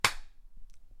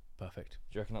Perfect.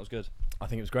 Do you reckon that was good? I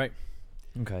think it was great.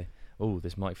 Okay. Oh,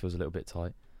 this mic feels a little bit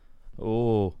tight.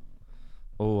 Oh,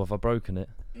 have I broken it?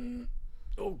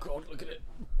 Oh God, look at it.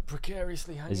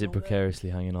 Precariously hanging. Is it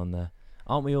precariously hanging on there?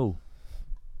 Aren't we all?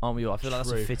 I feel like that's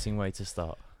a True. fitting way to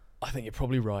start. I think you're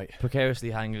probably right.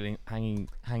 Precariously hanging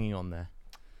on there.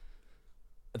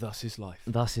 Thus is life.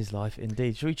 Thus is life,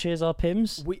 indeed. Shall we cheers our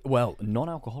Pims? Well,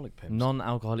 non-alcoholic Pims.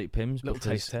 Non-alcoholic Pims, Little because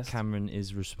taste test. Cameron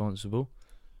is responsible.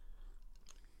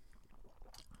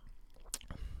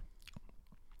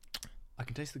 I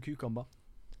can taste the cucumber.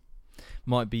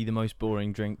 Might be the most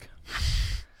boring drink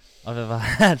I've ever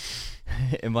had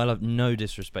in my life. No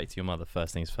disrespect to your mother,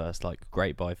 first things first. Like,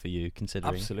 great buy for you,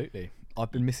 considering. Absolutely.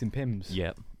 I've been missing Pims.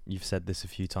 Yep. You've said this a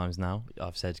few times now.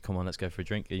 I've said, come on, let's go for a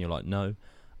drink. And you're like, no,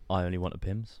 I only want a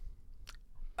Pims.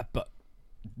 But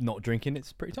not drinking,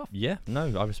 it's pretty tough. Yeah,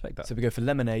 no, I respect that. So we go for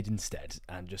lemonade instead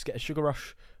and just get a sugar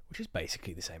rush, which is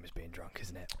basically the same as being drunk,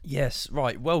 isn't it? Yes,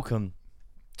 right. Welcome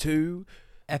To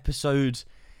episode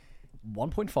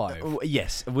 1.5.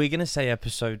 Yes, we're going to say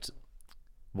episode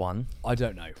 1. I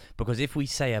don't know. Because if we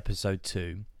say episode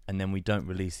 2 and then we don't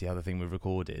release the other thing we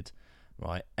recorded,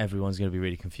 right, everyone's going to be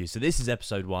really confused. So this is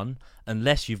episode 1,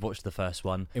 unless you've watched the first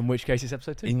one. In which case it's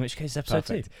episode 2. In which case it's episode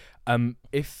Perfect. 2.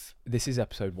 If this is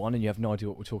episode 1 and you have no idea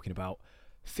what we're talking about,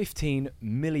 15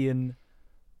 million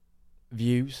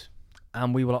views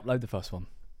and we will upload the first one.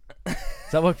 Does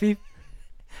that work for you?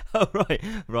 Oh,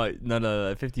 right.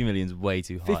 No. 50 million's way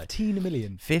too high. 15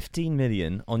 million. 15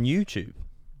 million on YouTube.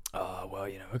 Oh, well,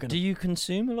 you know, we're going Do you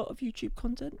consume a lot of YouTube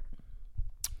content?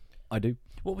 I do.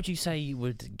 What would you say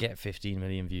would get 15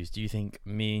 million views? Do you think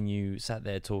me and you sat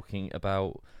there talking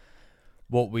about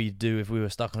what we'd do if we were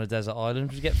stuck on a desert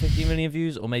island would get 15 million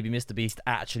views? Or maybe Mr. Beast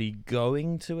actually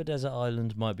going to a desert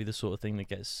island might be the sort of thing that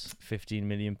gets 15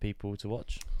 million people to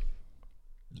watch?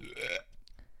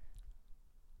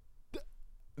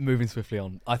 Moving swiftly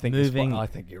on. I think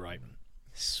you're right.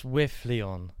 Swiftly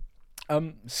on.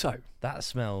 So That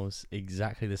smells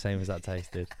exactly the same as that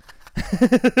tasted.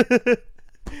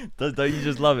 Don't you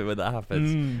just love it when that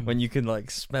happens? When you can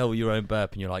like smell your own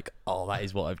burp and you're like, oh, that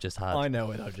is what I've just had. I know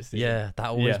what I've just eaten. Yeah, that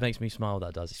always makes me smile,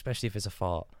 that does, especially if it's a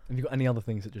fart. Have you got any other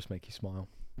things that just make you smile?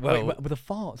 Well, Wait, with a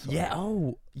fart? Sorry.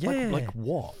 yeah, Like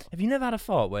what? Have you never had a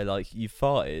fart where like you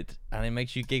farted and it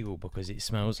makes you giggle because it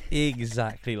smells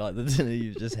exactly like the dinner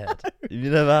you've just had? Have you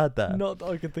never had that? Not that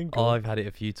I can think of. I've had it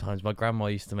a few times. My grandma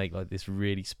used to make like this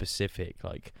really specific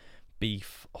like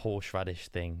beef horseradish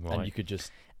thing, right? And you could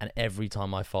just... And every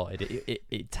time I farted,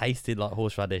 it tasted like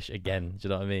horseradish again. Do you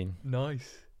know what I mean?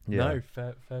 Nice. Yeah. No,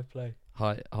 fair play.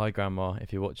 Hi, Grandma.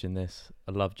 If you're watching this,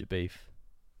 I loved your beef.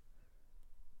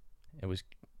 It was.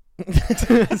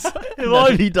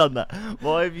 Why have you done that?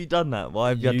 Why have you done that? Why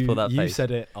have you had to put that face? You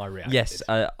said it, I reacted. Yes,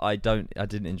 I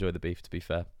didn't enjoy the beef, to be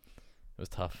fair. It was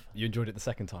tough. You enjoyed it the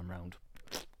second time round.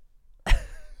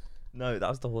 No, that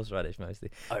was the horseradish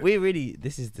mostly. Oh.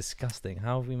 This is disgusting.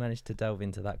 How have we managed to delve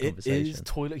into that conversation? It is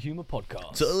Toilet Humour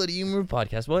Podcast. Toilet Humour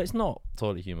Podcast. Well, it's not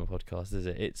Toilet Humour Podcast, is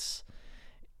it?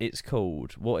 It's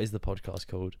called... What is the podcast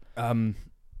called?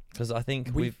 Because I think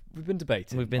we've been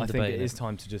debating. I think it is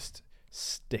time to just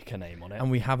stick a name on it.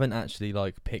 And we haven't actually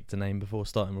like picked a name before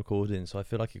starting recording, so I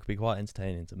feel like it could be quite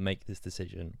entertaining to make this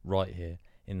decision right here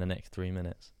in the next 3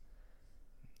 minutes.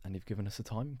 And you've given us a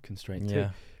time constraint Yeah.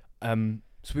 too.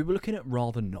 So we were looking at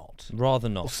Rather Not. Rather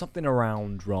Not. Or something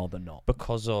around Rather Not.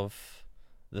 Because of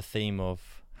the theme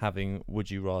of having Would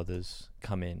You Rathers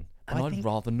come in. And I'd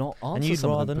rather not answer and you'd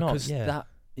some rather of them not, because yeah. that,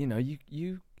 you know,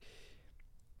 you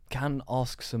can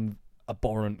ask some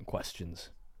abhorrent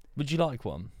questions. Would you like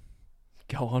one?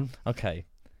 Go on. Okay.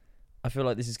 I feel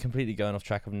like this is completely going off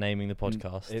track of naming the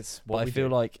podcast. It's but what I we feel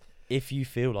do. like if you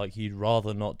feel like you'd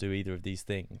rather not do either of these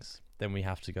things, then we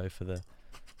have to go for that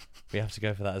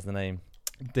as the name.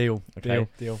 Deal. Okay.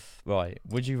 Deal. Right.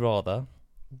 Would you rather...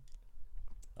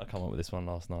 I came up with this one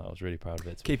last night. I was really proud of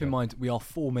it. Keep in mind, we are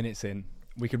 4 minutes in.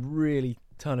 We could really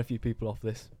turn a few people off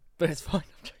this, but it's fine.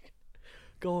 I'm joking.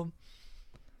 Go on.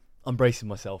 I'm bracing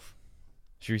myself.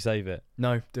 Should we save it?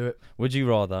 No, do it. Would you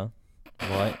rather,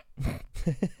 right,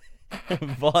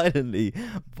 violently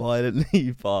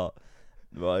fart,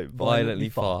 right, violently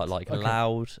fart, like Okay.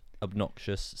 loud,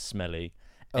 obnoxious, smelly,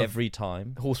 every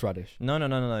time. Horseradish. No.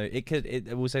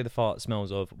 It will say the fart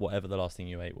smells of whatever the last thing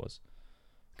you ate was.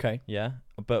 Okay. Yeah,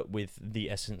 but with the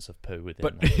essence of poo within.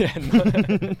 But that.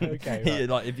 yeah, no. Okay. Yeah, Right.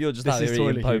 like if you're just This out is there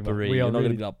eating toilet humour. potpourri, We you're are not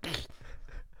really- going to be like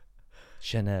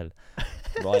Chanel.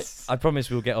 Right, I promise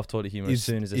we'll get off toilet humour as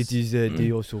soon as it is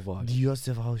Dior Sauvage. Dior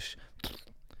Sauvage.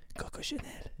 Coco Chanel.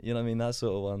 You know what I mean? That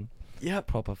sort of one. Yeah.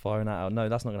 Proper firing that out. No,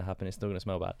 that's not going to happen. It's still going to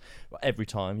smell bad. But every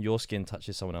time your skin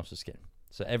touches someone else's skin.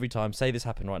 So every time, say this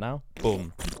happened right now,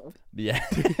 boom. Yeah.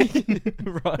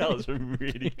 Right. That was a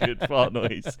really good fart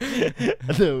noise.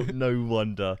 No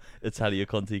wonder Italia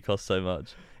Conti costs so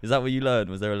much. Is that what you learned?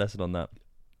 Was there a lesson on that?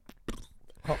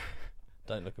 Oh.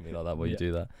 Don't look at me like that while you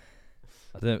do that.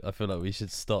 I feel like we should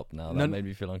stop now. That made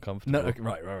me feel uncomfortable. No, okay,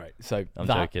 right. So I'm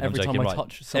joking. Every time I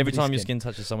touch every time skin, your skin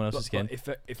touches someone else's skin.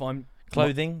 If I'm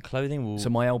clothing will. So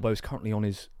my elbow's currently on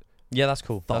his. Yeah, that's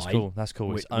cool. Thigh, That's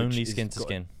cool. It's only skin to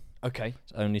skin. Okay.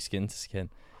 It's only skin to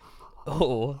skin.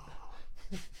 Or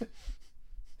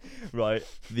right,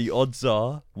 the odds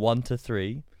are 1 to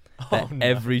 3 that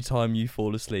every time you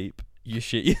fall asleep, you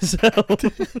shit yourself.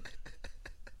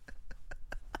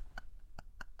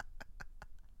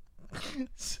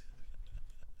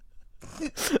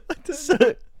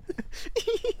 So,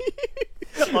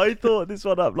 I thought this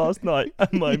one up last night,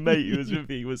 and my mate who was with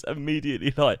me was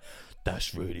immediately like,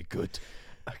 "That's really good."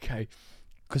 Okay.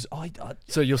 Because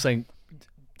so you're saying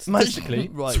statistically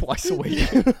right. twice a week?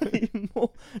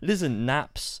 Listen,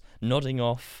 naps, nodding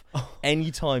off,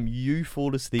 anytime you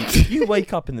fall asleep, if you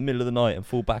wake up in the middle of the night and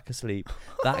fall back asleep,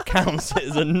 that counts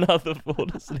as another fall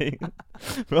asleep,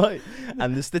 right?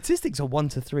 And the statistics are 1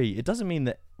 to 3. It doesn't mean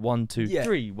that 1, 2,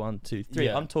 3, 1, 2, 3.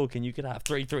 Yeah. I'm talking you could have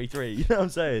 3, 3, 3. You know what I'm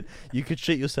saying? You could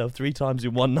shit yourself 3 times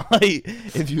in one night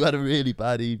if you had a really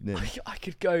bad evening. I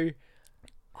could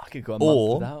go a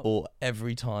month without. Or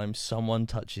every time someone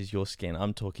touches your skin.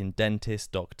 I'm talking dentists,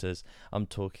 doctors. I'm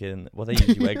talking, well, they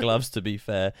usually wear gloves, to be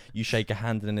fair. You shake a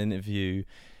hand in an interview.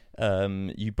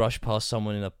 You brush past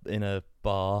someone in a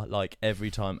bar, like every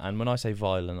time. And when I say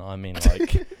violent, I mean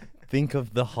like think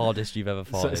of the hardest you've ever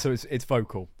farted. So it's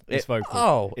vocal. It's vocal.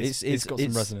 Oh, it's got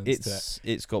some resonance to it.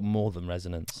 It's got more than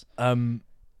resonance.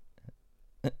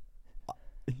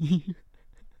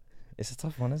 It's a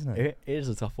tough one, isn't it? It is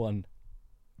a tough one.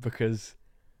 Because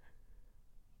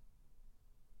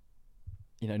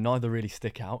neither really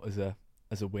stick out as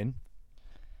a win.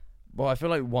 Well, I feel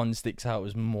like one sticks out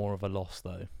as more of a loss,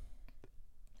 though.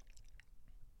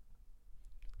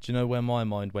 Do you know where my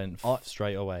mind went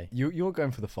straight away? You're going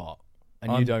for the fart,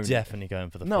 and I'm you don't. Definitely going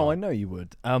for the fart. No, I know you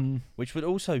would. Which would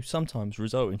also sometimes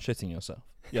result in shitting yourself.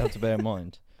 You have to bear in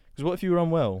mind. Because what if you were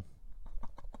unwell?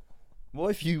 What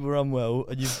if you were unwell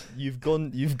and you've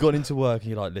gone into work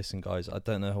and you're like, listen, guys, I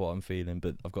don't know what I'm feeling,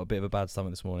 but I've got a bit of a bad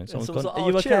stomach this morning. Someone's gone, like,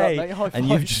 are you okay? okay? Up, mate, and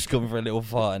you've just gone for a little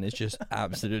fart and it's just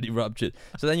absolutely ruptured.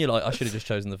 So then you're like, I should have just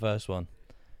chosen the first one.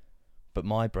 But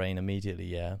my brain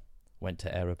immediately, went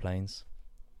to aeroplanes.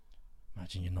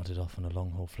 Imagine you nodded off on a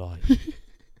long haul flight.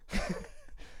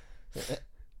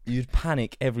 You'd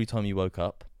panic every time you woke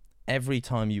up. Every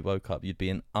time you woke up, you'd be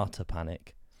in utter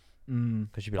panic.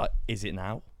 Because you'd be like, is it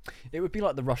now? It would be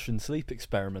like the Russian sleep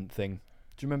experiment thing.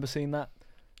 Do you remember seeing that?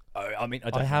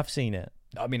 I have seen it.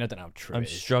 I mean, I don't know how true I'm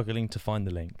it is. struggling to find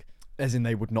the link. As in,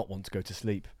 they would not want to go to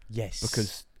sleep. Yes.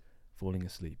 Because falling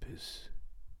asleep is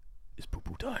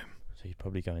poo-poo time. So you'd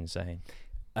probably go insane.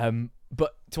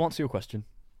 But to answer your question,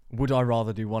 would I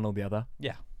rather do one or the other?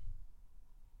 Yeah.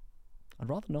 I'd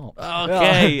rather not.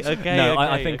 Okay. No, okay,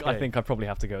 I think I probably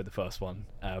have to go with the first one.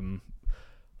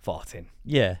 Farting.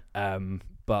 Yeah.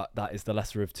 But that is the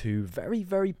lesser of two very,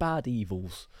 very bad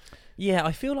evils. Yeah,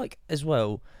 I feel like as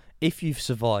well, if you've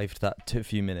survived that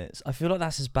few minutes, I feel like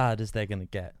that's as bad as they're going to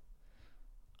get.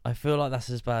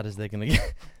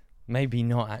 Maybe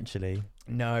not, actually.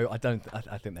 No, I don't.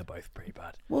 I think they're both pretty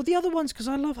bad. Well, the other ones, because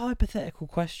I love hypothetical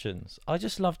questions. I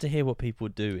just love to hear what people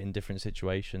do in different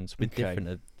situations with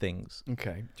different things.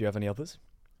 Okay. Do you have any others?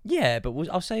 Yeah, but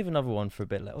I'll save another one for a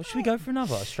bit later. Or should we go for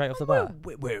another straight off the bat?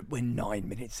 We're 9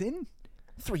 minutes in.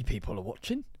 3 people are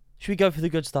watching. Should we go for the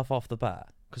good stuff off the bat?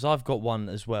 Because I've got one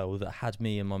as well that had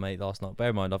me and my mate last night. Bear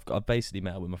in mind, I basically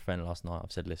met up with my friend last night.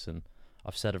 I've said, listen,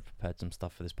 I've prepared some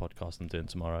stuff for this podcast I'm doing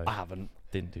tomorrow. I haven't.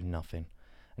 Didn't do nothing.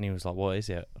 And he was like, what is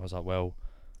it? I was like, well,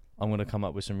 I'm going to come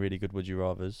up with some really good would you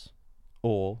rathers.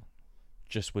 Or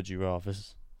just would you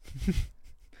rathers.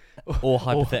 Or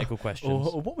hypothetical questions.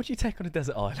 Or what would you take on a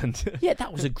desert island? Yeah,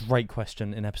 that was a great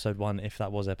question in episode 1, if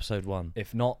that was episode 1.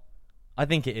 If not, I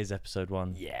think it is episode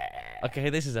 1. Yeah. Okay,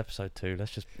 this is episode 2.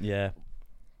 Let's just,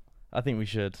 I think we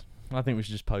should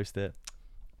just post it.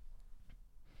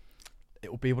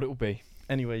 It will be what it will be.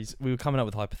 Anyways, we were coming up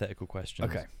with hypothetical questions.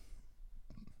 Okay.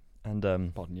 And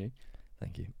pardon you.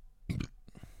 Thank you.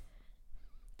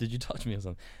 Did you touch me or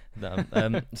something?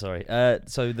 No, sorry.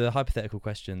 So the hypothetical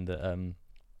question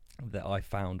that I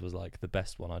found was like the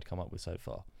best one I'd come up with so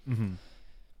far. Mm-hmm.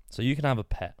 So you can have a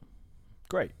pet.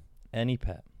 Great. Any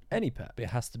pet. Any pet. But it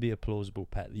has to be a plausible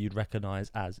pet that you'd recognise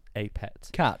as a pet.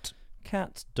 Cat.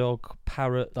 cat, dog,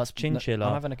 parrot, That's chinchilla.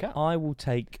 I'm having a cat. I will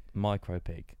take micro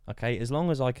pig. Okay, as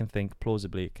long as I can think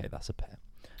plausibly. Okay, that's a pet.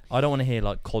 I don't want to hear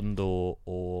like condor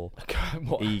or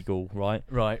What? eagle. Right.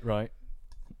 Right.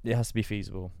 It has to be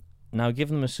feasible. Now give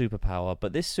them a superpower,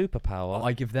 but this superpower,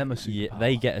 I give them a superpower. yeah,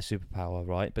 they get a superpower,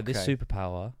 right? But this Okay.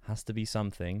 superpower has to be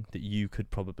something that you could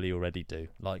probably already do.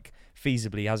 Like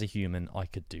feasibly, as a human, I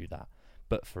could do that.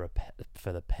 But for a pet,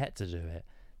 for the pet to do it,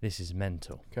 this is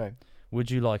mental. Okay. Would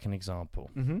you like an example?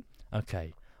 Mm-hmm.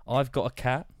 Okay, I've got a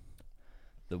cat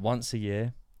that once a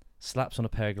year slaps on a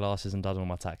pair of glasses and does all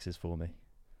my taxes for me.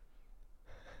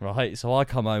 Right, so I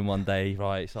come home one day,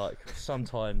 right, it's like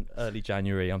sometime early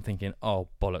January, I'm thinking, oh,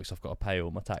 bollocks, I've got to pay all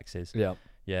my taxes. Yeah.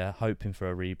 Yeah, hoping for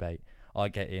a rebate. I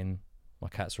get in, my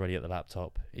cat's ready at the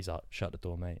laptop. He's like, shut the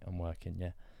door, mate, I'm working,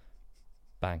 yeah.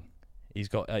 Bang.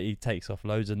 He takes off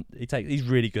loads and he's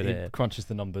really good He at it. crunches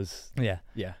the numbers. Yeah.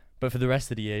 Yeah. But for the rest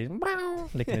of the year,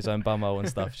 he's licking his own bumhole and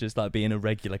stuff, just like being a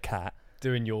regular cat.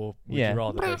 Doing your would Yeah. you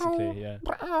rather, basically, yeah.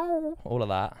 All of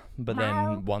that. But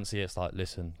then once a year, it's like,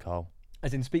 listen, Carl.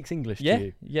 As in speaks English Yeah, to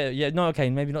you. yeah. No, okay,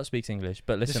 maybe not speaks English,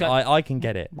 but listen, like- I can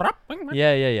get it.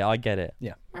 Yeah, I get it.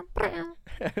 Yeah.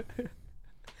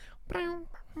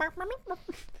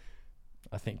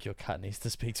 I think your cat needs to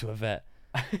speak to a vet.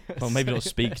 Well, maybe not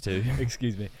speak to.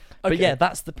 Excuse me. But yeah,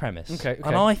 that's the premise. Okay.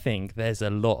 And I think there's a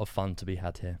lot of fun to be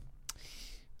had here.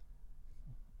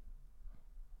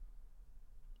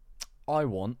 I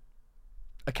want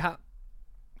a cat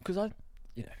because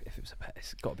if it was a pet,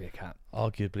 it's got to be a cat.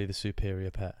 Arguably the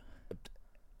superior pet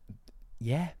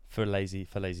Yeah, for lazy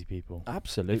people.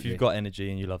 absolutely. If you've got energy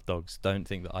and you love dogs, don't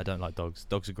think that I don't like dogs.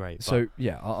 Dogs are great. So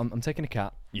yeah, I'm taking a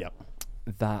cat. Yeah.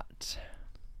 That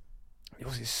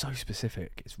yours is so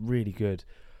specific. It's really good,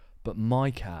 but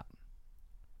my cat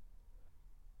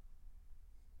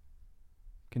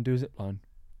can do a zip line.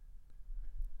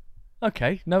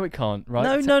 Okay, no, it can't.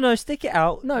 Right? No, stick it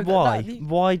out. No, why?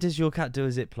 Why does your cat do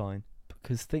a zip line?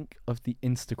 Because think of the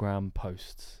Instagram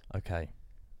posts. Okay.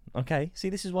 See,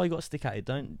 this is why you got to stick at it.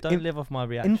 Don't live off my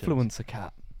reaction. Influencer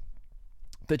cat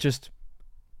that just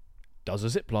does a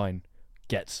zip line,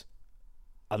 gets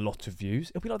a lot of views.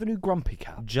 It'll be like the new Grumpy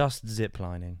Cat. Just zip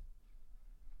lining.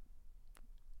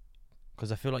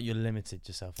 Because I feel like you limited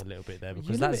yourself a little bit there.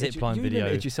 Because that zip line you video,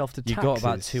 limited yourself to you got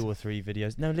about taxes. 2 or 3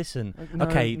 videos. No, listen. No,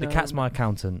 Okay, the no. cat's my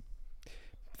accountant.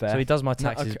 Fair. So he does my No,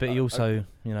 taxes, okay, but he also,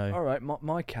 All right,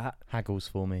 my cat. haggles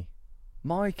for me.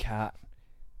 My cat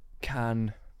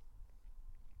can.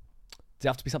 Does it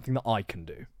have to be something that I can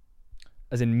do?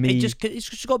 As in me. It's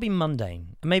just got to be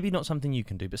mundane. Maybe not something you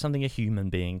can do, but something a human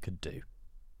being could do.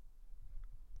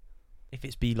 If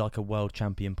it's be like a world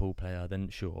champion pool player, then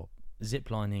sure.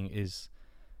 Ziplining is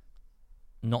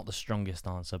not the strongest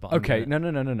answer, but Okay,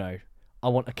 no. I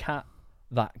want a cat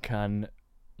that can,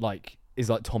 is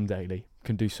like Tom Daly,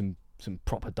 can do some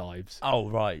proper dives. Oh,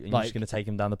 right. And you're Like- just going to take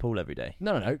him down the pool every day.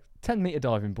 No. 10-meter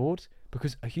diving board,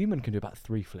 because a human can do about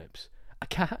 3 flips. A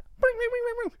cat,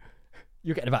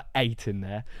 you're getting about 8 in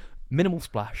there. Minimal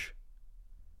splash,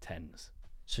 10s.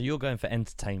 So you're going for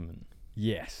entertainment.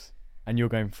 Yes. And you're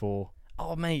going for...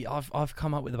 Oh, mate, I've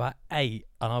come up with about 8,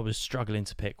 and I was struggling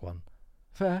to pick one.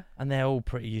 Fair. And they're all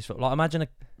pretty useful. Like, imagine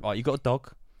you got a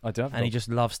dog, I do have a and he dog. just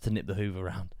loves to nip the hoover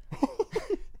around.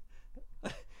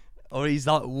 Or he's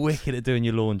like wicked at doing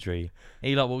your laundry.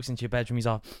 He like walks into your bedroom, he's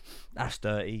like, that's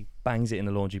dirty, bangs it in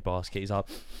the laundry basket. He's like,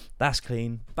 that's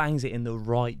clean, bangs it in the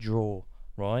right drawer,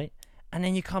 right? And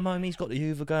then you come home, he's got the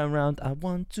hoover going around, I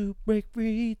want to break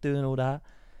free, doing all that.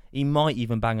 He might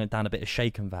even bang it down a bit of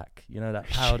shake and vac, that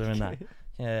powder and that. I've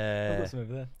Yeah, got some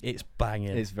over there. it's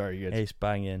banging. It's very good. It's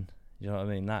banging. You know what I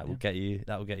mean? That will get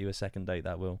you a second date,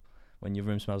 that will. When your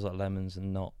room smells like lemons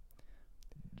and not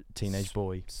teenage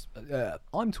boy.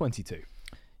 I'm 22.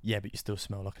 Yeah, but you still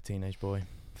smell like a teenage boy.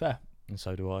 Fair. And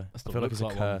so do I. I still feel like look it's a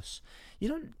like one. curse. You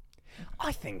don't...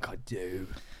 I think I do.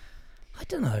 I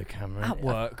don't know, Cameron. At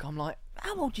work, I'm like,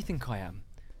 how old do you think I am?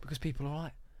 Because people are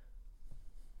like,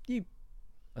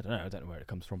 I don't know where it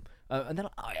comes from. And they're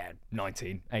like, oh yeah,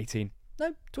 19, 18.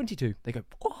 No, 22. They go,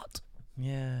 what?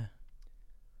 Yeah.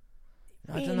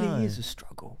 I It don't really know. is a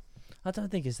struggle. I don't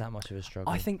think it's that much of a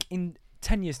struggle. I think in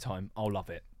 10 years' time, I'll love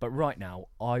it. But right now,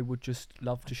 I would just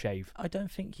love to shave. I don't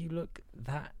think you look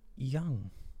that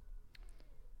young.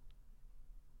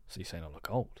 So you're saying I look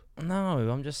old? No,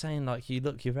 I'm just saying, like, you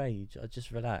look your age. I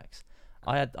just relax.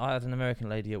 I had an American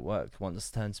lady at work once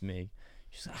turn to me.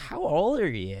 She's like, "How old are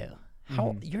you?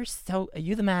 Are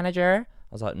you the manager?"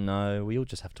 I was like, "No, we all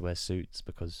just have to wear suits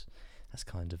because that's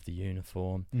kind of the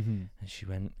uniform." Mm-hmm. And she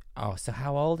went, "Oh, so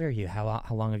how old are you? How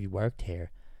long have you worked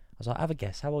here?" I was like, "Have a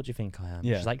guess. How old do you think I am?"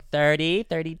 Yeah. She's like, 30,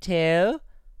 32.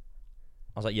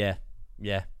 I was like, yeah,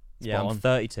 Spot I'm on.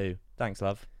 32. Thanks,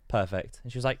 love. Perfect.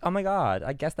 And she was like, oh my God,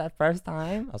 I guessed that first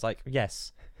time. I was like,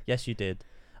 yes, you did.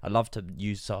 I love to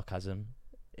use sarcasm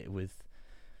with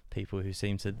people who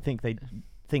seem to think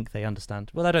they understand.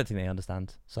 Well, I don't think they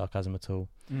understand sarcasm at all.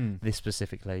 This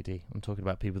specific lady. I'm talking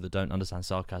about people that don't understand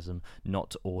sarcasm,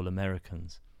 not all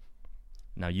Americans.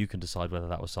 Now, you can decide whether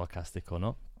that was sarcastic or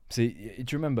not. See, do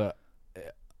you remember,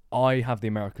 I have the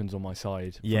Americans on my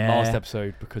side from Yeah. last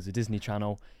episode because of Disney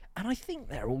Channel, and I think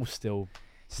they're all still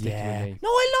sticking with me. No,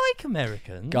 I like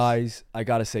Americans. Guys, I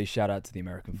gotta say shout out to the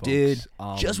American folks. Dude,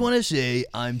 just want to say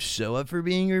I'm so up for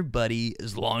being your buddy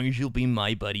as long as you'll be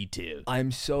my buddy too.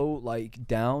 I'm so like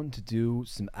down to do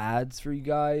some ads for you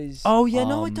guys. Oh yeah,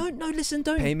 no, I don't. No, listen,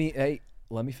 don't. Pay me. Hey,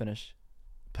 let me finish.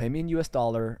 Pay me in US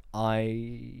dollar.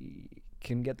 I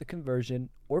can get the conversion,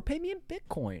 or pay me in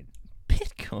Bitcoin.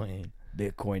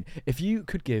 Bitcoin. If you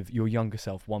could give your younger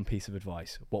self one piece of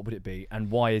advice, what would it be, and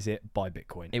why is it buy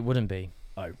Bitcoin? It wouldn't be.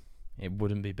 Oh. It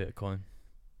wouldn't be Bitcoin.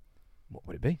 What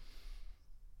would it be?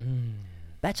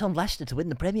 Bet on Leicester to win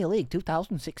the Premier League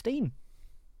 2016.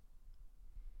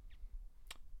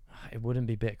 It wouldn't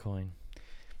be Bitcoin.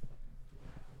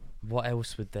 What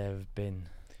else would there have been?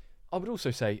 I would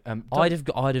also say, I'd have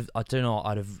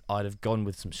gone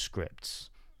with some scripts.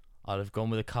 I'd have gone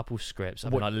with a couple scripts.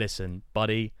 I'd be like, listen,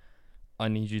 buddy, I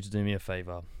need you to do me a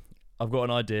favour. I've got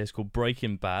an idea. It's called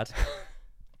Breaking Bad.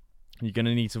 You're going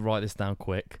to need to write this down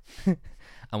quick.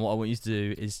 And what I want you to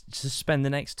do is just spend the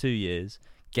next 2 years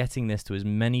getting this to as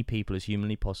many people as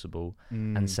humanly possible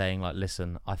and saying, like,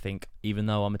 listen, I think even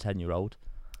though I'm a 10-year-old,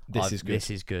 this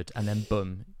is good. And then,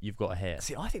 boom, you've got a hit.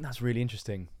 See, I think that's really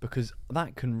interesting because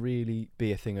that can really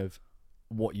be a thing of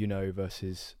what you know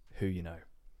versus who you know.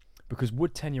 Because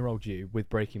would 10-year-old you, with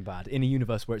Breaking Bad, in a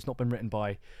universe where it's not been written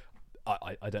by,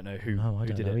 I don't know who, No, I who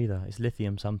don't did know it. either. It's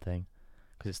lithium something.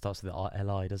 Because it starts with the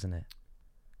LI, doesn't it?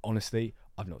 Honestly,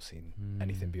 I've not seen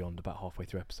anything beyond about halfway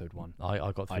through episode 1.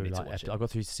 I got through need to watch it. I got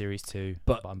through series 2,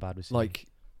 But, but I'm bad with series. Like,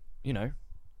 you know,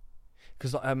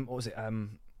 because what was it?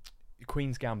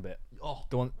 Queen's Gambit. Oh,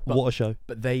 the one. what a show.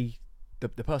 But the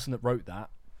person that wrote that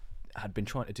had been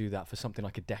trying to do that for something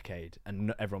like a decade,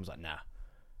 and everyone was like, nah.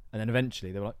 And then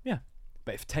eventually they were like, yeah.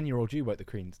 But if 10-year-old you wrote the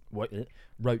Queen's No, I'm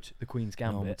Gambit,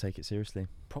 gonna take it seriously.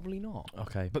 probably not.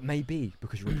 Okay. But maybe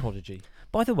because you're a prodigy.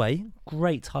 By the way,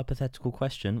 great hypothetical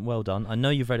question. Well done. I know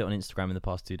you've read it on Instagram in the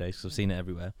past 2 days because I've seen it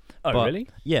everywhere. Oh, But- really?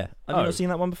 Yeah. Have you Oh. not seen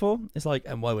that one before? It's like,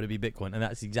 and why would it be Bitcoin? And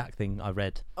that's the exact thing I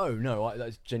read. Oh no,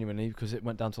 that's genuinely because it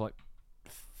went down to like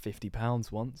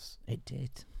 £50 once, It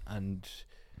did. and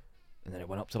then it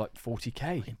went up to like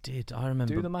 40k. It did. I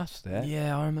remember. Do the maths there.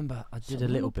 Yeah, I remember. I did a a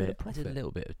little little bit of bit. I did a profit.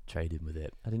 little bit of trading with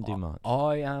it. I didn't do much.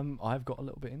 I've got a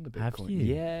little bit in the Bitcoin. Have you?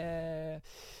 Yeah.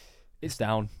 It's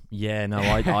down. Yeah, no,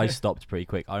 I stopped pretty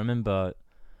quick. I remember.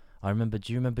 Do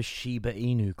you remember Shiba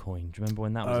Inu coin? Do you remember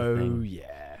when that was a thing?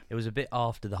 Yeah. It was a bit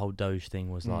after the whole Doge thing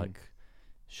was like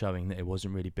showing that it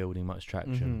wasn't really building much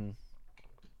traction.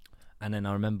 And then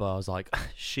I remember I was like,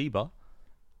 Shiba.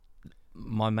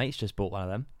 My mate's just bought one of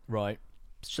them. Right.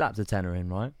 Slapped a tenner in,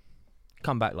 right?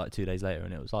 Come back like 2 days later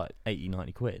and it was like 80,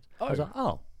 90 quid. I was Oh. like,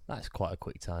 oh, that's quite a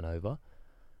quick turnover.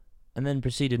 And then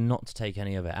proceeded not to take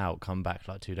any of it out, come back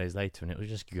like 2 days later and it was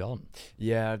just gone.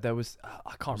 Yeah, there was.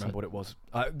 I can't remember what it was.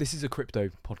 This is a crypto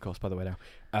podcast, by the way. Now.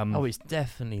 Oh, it's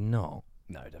definitely not.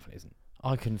 No, it definitely isn't.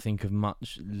 I can think of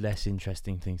much less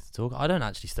interesting things to talk. I don't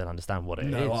actually still understand what it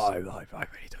is. No, I really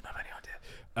don't have any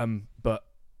idea. But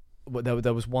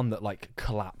there was one that like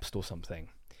collapsed or something,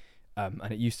 and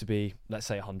it used to be, let's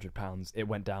say, £100. It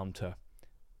went down to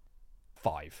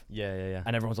 5, Yeah.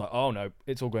 and everyone's like, "Oh no,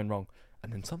 it's all going wrong."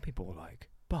 And then some people were like,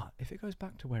 "But if it goes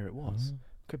back to where it was,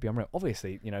 could be unreal."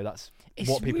 Obviously, you know that's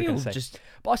what people can say.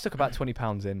 But I stuck about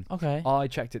 £20 in. Okay. I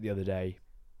checked it the other day,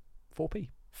 4p,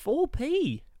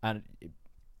 4p. and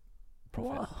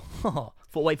profit. Wow.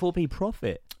 4p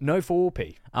profit. No,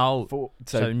 4p. Oh,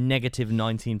 So so negative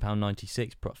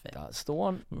 £19.96 profit. that's the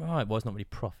one. Right. Well, it's not really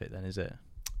profit then, is it?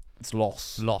 It's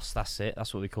loss. Loss. That's it.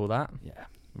 That's what we call that. Yeah.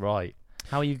 Right.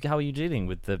 How are you dealing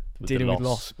with the Dealing the with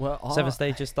loss. Well, 7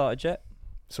 stages started yet?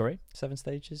 Sorry. 7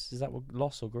 stages. Is that what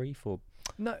loss or grief or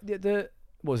No, the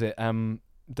what was it?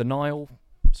 Denial.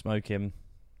 smoking?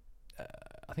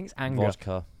 I think it's anger.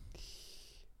 Vodka.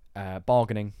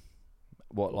 Bargaining.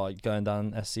 What, like going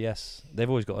down SCS? They've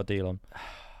always got a deal on.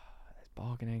 There's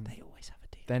bargaining. They always have a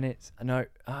deal. Then it's no.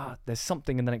 There's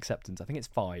something and then acceptance. I think it's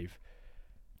 5.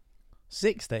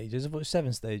 6 stages. I thought it was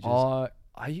 7 stages.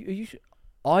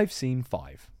 I've seen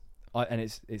 5. And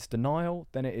it's denial.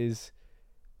 Then it is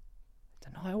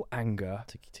denial, anger,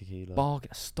 Tequila.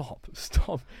 bargain. Stop.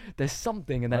 There's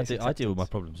something and then it's I deal with my acceptance.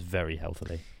 problems very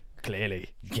healthily. Clearly.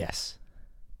 Yes.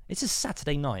 It's a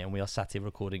Saturday night and we are sat here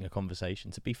recording a conversation.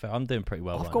 To be fair, I'm doing pretty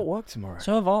well. I've right got now. work tomorrow.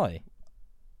 So have I.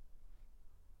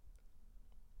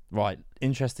 Right,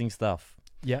 interesting stuff.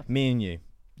 Yeah. Me and you,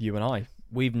 You and I.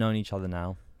 we've known each other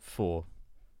now for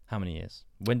how many years?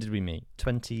 When did we meet?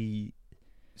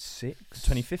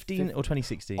 2015 or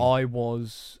 2016? I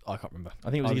can't remember. I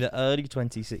think it was either early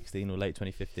 2016 or late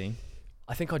 2015.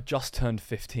 I think I just turned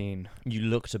 15. You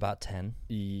looked about 10.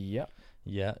 Yep.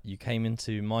 Yeah, you came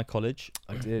into my college.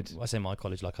 I did. I say my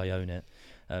college like I own it.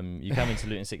 You came into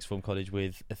Luton Sixth Form College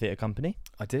with a theatre company,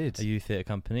 I did. a youth theatre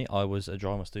company. I was a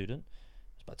drama student. I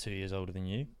was about 2 years older than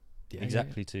you. Yeah,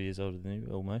 Exactly 2 years older than you,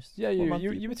 almost. Yeah, What month you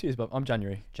were 2 years above. I'm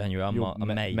January. January. I'm, You're I'm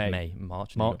May.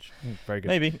 March. March. Very good.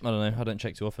 Maybe. I don't know. I don't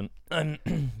check too often.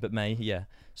 But May, yeah.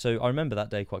 So I remember that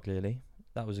day quite clearly.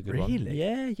 That was a good one. Really?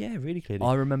 Yeah, really clearly.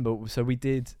 I remember. So we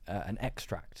did an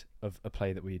extract of a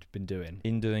play that we'd been doing.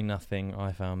 In doing nothing,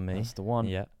 I found me. That's the one.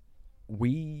 Yeah.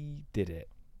 We did it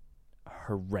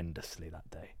horrendously that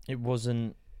day. It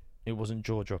wasn't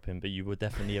jaw dropping, but you were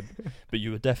definitely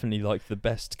like the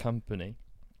best company,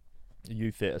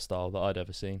 youth theatre style that I'd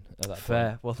ever seen at that Fair.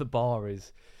 point. Well, the bar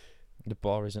is. The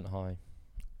bar isn't high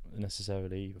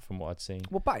necessarily from what I'd seen.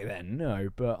 Well, back then, no,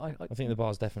 but I I think the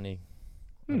bar's definitely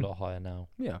a lot higher now.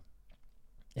 yeah.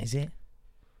 Is it?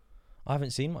 I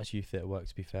haven't seen much youth theatre work,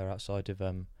 to be fair, outside of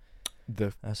The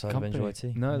Company.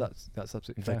 company. No, that's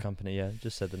absolutely the fair. company. Yeah,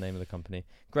 just said the name of the company.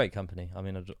 Great company. I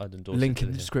mean, I'd endorse. Link it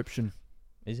in the description.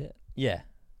 Is it? Yeah,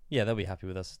 they'll be happy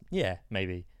with us. Yeah,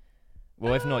 maybe.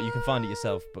 Well, if not, you can find it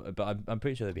yourself. But I'm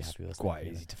pretty sure they'll be happy with us. Quite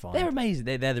easy to find. They're amazing.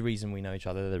 They're the reason we know each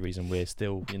other. They're the reason we're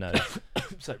still,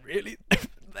 So really,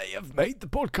 they have made the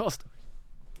podcast.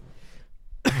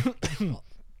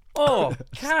 Oh,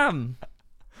 Cam.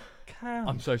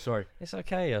 I'm so sorry. It's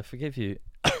okay. I forgive you.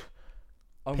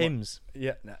 Oh, Pims.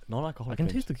 Yeah, non-alcoholic. I can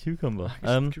Pims. taste the cucumber.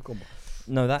 Cucumber.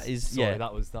 No, that is Sorry, yeah.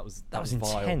 that was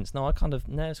vile. intense. No, I kind of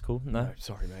no, it's cool. No, No,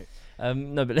 sorry, mate.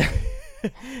 no, but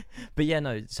but yeah,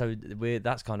 no. So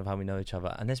that's kind of how we know each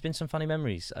other, and there's been some funny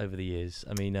memories over the years.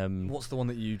 I mean, What's the one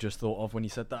that you just thought of when you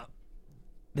said that?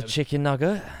 the chicken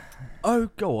nugget. Oh,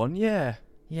 go on. Yeah.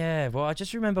 Yeah, well, I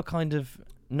just remember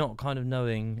not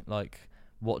knowing like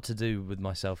what to do with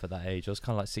myself at that age. I was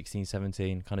kind of like 16,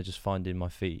 17, kind of just finding my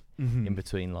feet in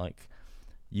between like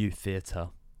youth theatre,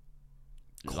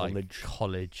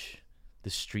 college, the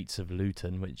streets of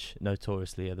Luton, which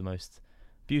notoriously are the most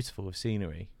beautiful of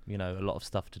scenery. A lot of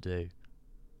stuff to do.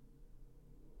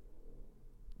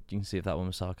 You can see if that one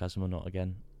was sarcasm or not.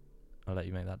 Again, I'll let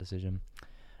you make that decision.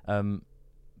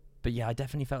 But yeah, I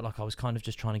definitely felt like I was kind of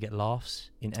just trying to get laughs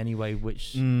in any way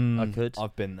which I could.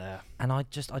 I've been there. And I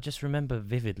just remember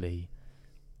vividly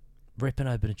ripping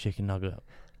open a chicken nugget,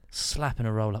 slapping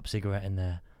a roll-up cigarette in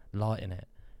there, lighting it,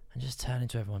 and just turning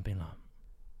to everyone being like,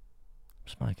 I'm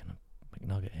smoking a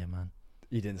McNugget here, man.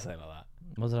 You didn't say it like that.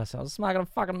 What did I say? I was smoking a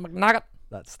fucking McNugget.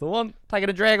 That's the one. Taking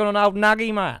a drag on an old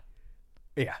nuggy, mate.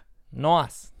 Yeah.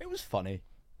 Nice. It was funny.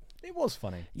 It was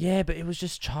funny. Yeah, but it was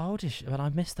just childish. But I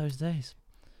miss those days.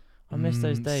 I miss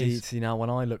those days. See, now when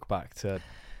I look back to...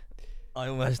 I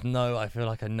almost know. I feel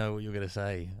like I know what you're going to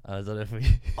say. I don't know if we...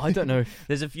 I don't know if...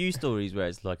 There's a few stories where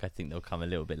it's like I think they'll come a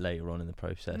little bit later on in the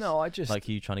process. No, I just... Like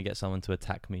you trying to get someone to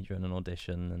attack me during an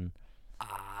audition and...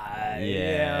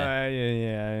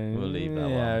 yeah. We'll leave that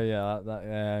one.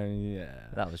 Yeah.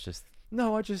 That was just...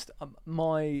 No, I just...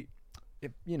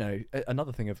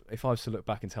 another thing of if I was to look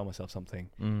back and tell myself something,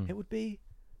 it would be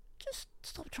just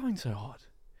stop trying so hard.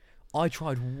 I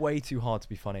tried way too hard to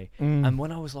be funny. And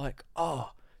when I was like,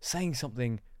 saying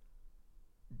something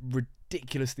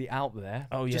ridiculously out there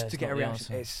just to get a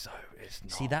reaction, it's not.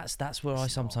 See, that's where I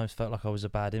sometimes felt like I was a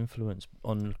bad influence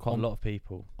on quite a lot of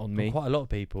people. On me? Quite a lot of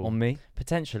people. On me?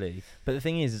 Potentially. But the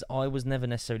thing is I was never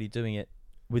necessarily doing it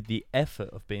with the effort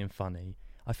of being funny.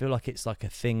 I feel like it's like a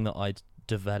thing that I'd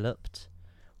developed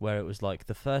where it was like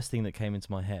the first thing that came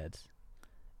into my head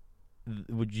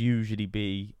would usually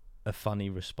be a funny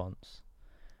response.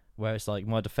 Where it's like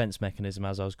my defense mechanism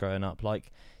as I was growing up,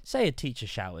 like say a teacher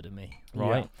shouted at me,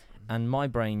 right? Yeah. And my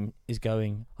brain is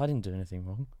going, I didn't do anything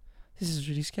wrong. This is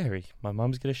really scary. My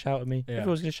mum's going to shout at me. Yeah.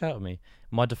 Everyone's going to shout at me.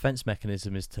 My defense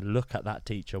mechanism is to look at that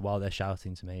teacher while they're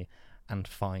shouting to me and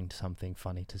find something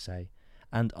funny to say.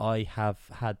 And I have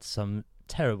had some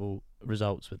terrible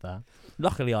results with that.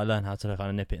 Luckily, I learned how to kind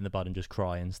of nip it in the bud and just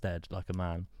cry instead, like a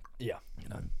man. Yeah.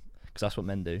 Because that's what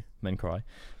men do. Men cry.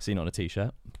 Seen on a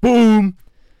t-shirt. Boom!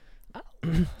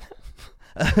 I'd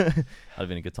have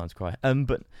been a good time to cry.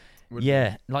 But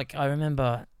yeah, like I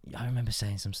remember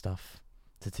saying some stuff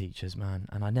to teachers, man.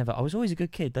 And I was always a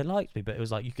good kid. They liked me, but it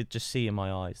was like you could just see in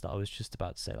my eyes that I was just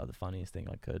about to say like the funniest thing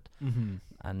I could. Mm-hmm.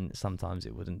 And sometimes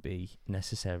it wouldn't be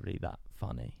necessarily that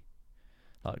funny.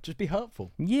 Like, Just be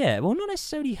hurtful. yeah, well, not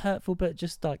necessarily hurtful, but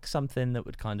just like something that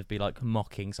would kind of be like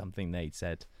mocking something they'd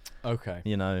said, Okay.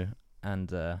 you know. And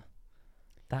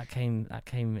that came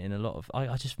in a lot of.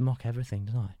 I just mock everything,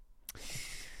 don't I?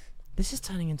 This is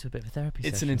turning into a bit of a therapy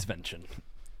It's session. an intervention.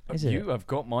 Is You it? have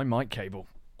got my mic cable.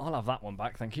 I'll have that one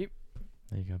back, thank you.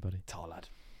 There you go, buddy. Tar lad.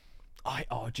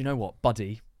 Do you know what?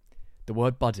 Buddy. The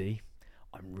word buddy,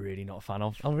 I'm really not a fan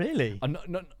of. Oh, really?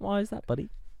 No, Why is that, buddy?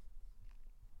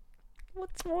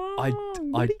 What's wrong?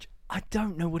 I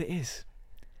don't know what it is.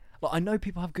 Like, I know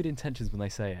people have good intentions when they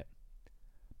say it,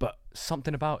 but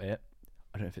something about it,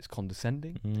 I don't know if it's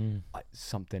condescending.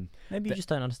 Something. Maybe you just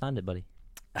don't understand it, buddy.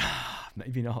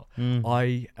 Maybe not.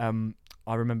 I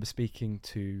remember speaking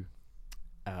to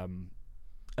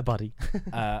A buddy.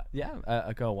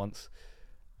 a girl once.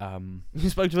 You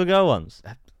spoke to a girl once?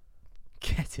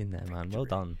 Get in there, man. Well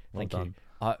done. Well Thank done.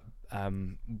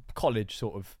 you. College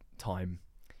sort of time,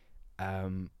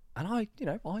 and I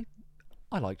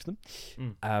liked them.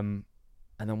 And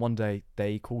then one day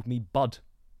they called me Bud.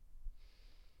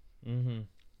 Mm-hmm.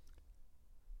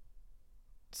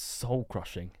 Soul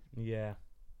crushing. Yeah.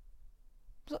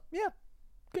 So, yeah.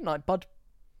 Good night, Bud.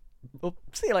 Well,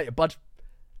 see you later, Bud.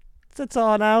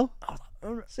 Ta-ta now. I was like,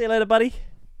 "Oh, See you later, buddy.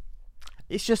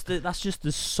 It's just that's just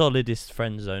the solidest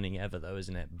friend zoning ever, though,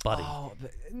 isn't it, buddy?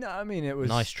 no, I mean it was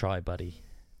Nice try, buddy.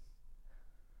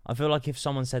 I feel like if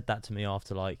someone said that to me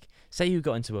after, like, say you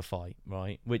got into a fight,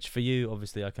 right? Which for you,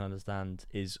 obviously, I can understand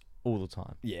is all the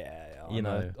time. Yeah, You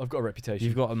know, I've got a reputation.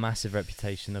 You've got a massive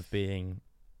reputation of being,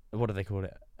 what do they call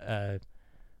it?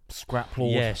 scrap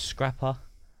lord. Yeah, scrapper,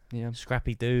 Yeah.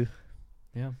 scrappy do,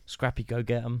 Yeah. scrappy go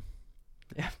get 'em.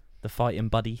 Yeah. The fighting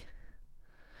buddy.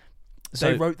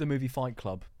 They wrote the movie Fight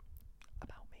Club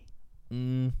about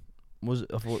me. Was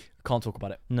it? I thought, Can't talk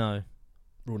about it. no.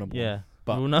 Rule number Yeah. one.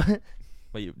 But Well, no.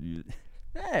 Wait,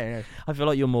 yeah. I feel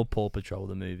like you're more Paw Patrol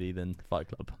the movie than Fight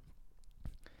Club.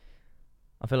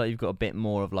 I feel like you've got a bit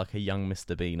more of like a young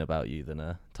Mr. Bean about you than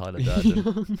a Tyler Durden.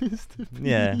 Mr. Bean.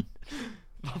 Yeah.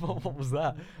 What was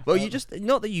that? Well, you just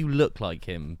not that you look like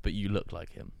him, but you look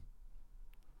like him.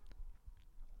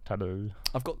 Hello.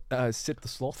 I've got Sid the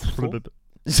Sloth.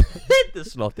 Sid the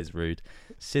Sloth is rude.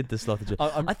 Sid the Sloth is rude.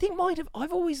 I think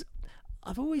I've always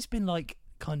been like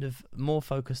kind of more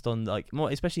focused on like more,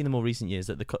 especially in the more recent years,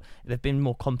 that they've been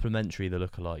more complimentary, the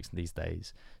lookalikes these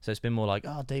days. So it's been more like,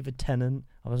 oh, David Tennant.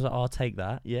 I was like, oh, I'll take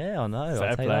that. Yeah, I know. Fair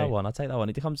I'll take play. that one. I'll take that one.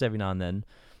 It comes every now and then.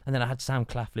 And then I had Sam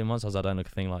Claflin once. I was like, I don't look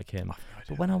a thing like him.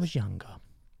 But when I was younger,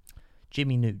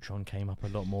 Jimmy Neutron came up a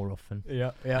lot more often.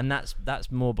 Yeah, yeah. And that's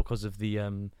more because of the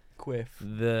Quiff.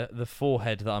 the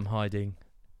forehead that I'm hiding.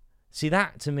 See,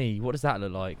 that to me, what does that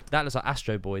look like? That looks like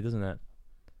Astro Boy, doesn't it?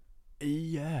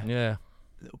 Yeah. Yeah.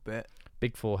 A little bit.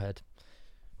 Big forehead.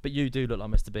 But you do look like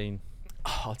Mr. Bean.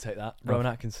 Oh, I'll take that. Rowan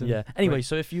Atkinson. Yeah. Anyway, Great.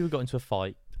 so if you got into a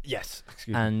fight Yes.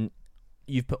 Excuse me. and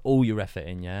you've put all your effort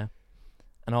in, yeah,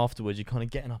 and afterwards you're kind of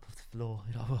getting up off the floor,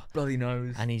 you're like, oh, Bloody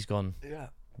nose. and he's gone, Yeah.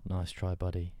 nice try,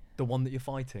 buddy. The one that you're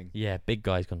fighting. Yeah, big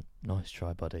guy's gone, nice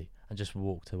try, buddy, and just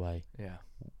walked away. Yeah.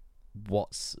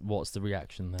 What's the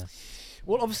reaction there?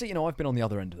 Well, obviously, I've been on the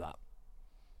other end of that.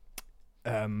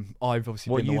 I've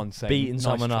obviously What, been the you've one saying, beaten nice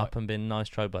someone try. up and been, nice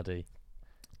try, buddy?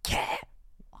 Yeah.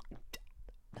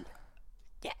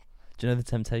 Do you know the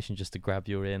temptation just to grab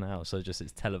your ear now, so just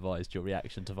it's televised your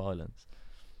reaction to violence?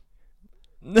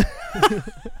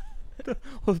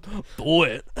 Do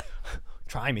it.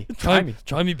 Try me. Try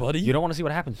me, buddy. You don't want to see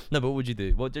what happens. No, but what would you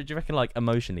do? What do you reckon? Like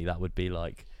emotionally, that would be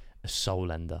like a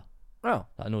soul ender. Oh.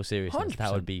 Like in all seriousness, that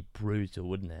 100%. would be brutal,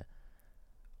 wouldn't it?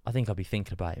 I think I'd be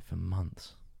thinking about it for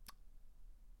months.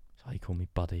 That's how you call me,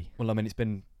 buddy. Well, I mean, it's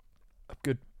been a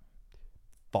good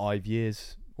 5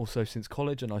 years or so since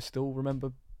college, and I still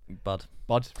remember Bud.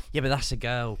 Bud. Yeah, but that's a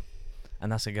girl,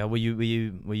 and that's a girl. Were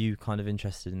you kind of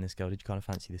interested in this girl? Did you kind of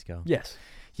fancy this girl? Yes.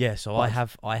 Yeah. So Bud.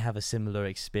 I have a similar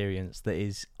experience that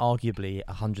is arguably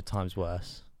 100 times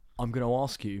worse. I'm going to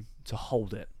ask you to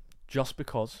hold it, just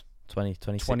because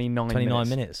 29 minutes.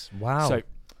 minutes. Wow. So,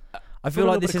 I for feel a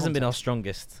like little this bit of hasn't been our context.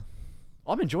 strongest.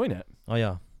 I'm enjoying it. Oh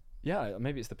yeah. Yeah,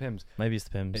 maybe it's the Pims. Maybe it's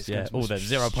the Pims. It's Yeah. going Oh, there's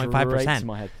straight 0.5%. to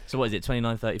my head. So what is it?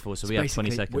 29.34. So we have 20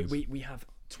 basically, seconds. We have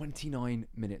 29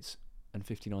 minutes and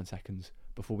 59 seconds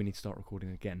before we need to start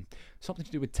recording again. Something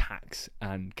to do with tax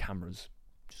and cameras.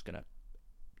 Just gonna,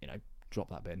 drop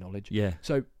that bit of knowledge. Yeah.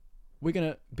 So we're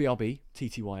gonna BRB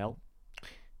TTYL.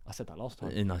 I said that last time.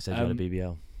 And I said you had a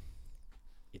BBL.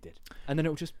 You did. And then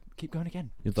it'll just keep going again.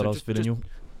 You thought I was feeling you?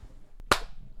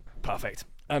 Perfect.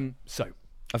 So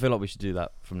I feel like we should do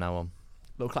that from now on.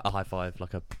 little clap. A high five,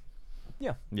 like a...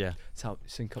 Yeah. Yeah. That's how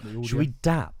sync up the audio. Should we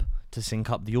dap to sync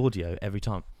up the audio every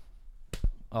time?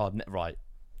 Oh, right.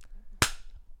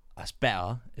 That's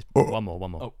better. One more.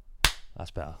 Oh.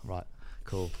 That's better. Right.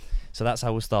 Cool. So that's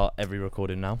how we'll start every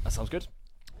recording now. That sounds good.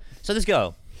 So this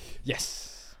girl,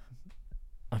 Yes.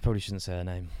 I probably shouldn't say her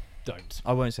name. Don't.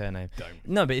 I won't say her name. Don't.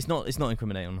 No, but it's not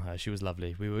incriminating on her. She was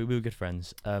lovely. We were good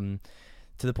friends.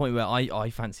 To the point where I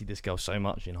fancied this girl so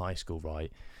much in high school,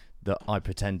 right, that I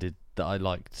pretended that I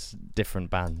liked different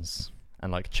bands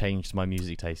and like changed my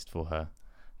music taste for her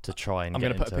to try and I'm get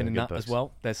going to put a into pin her in good that books. as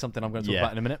well. There's something I'm going to talk Yeah.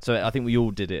 about in a minute. So I think we all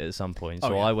did it at some point. So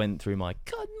Oh, yeah. I went through my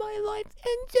cut my life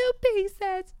into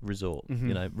pieces resort. Mhm.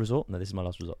 You know, resort? No, this is my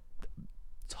last resort.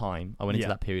 Time. I went into Yeah.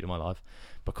 that period of my life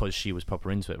because she was proper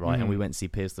into it, right? And we Mhm. went to see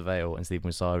Pierce the Veil and Sleeping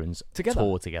with Sirens Together?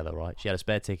 tour together, right? She had a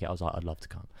spare ticket. I was like, I'd love to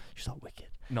come. She's like, wicked.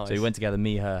 Nice. So we went together,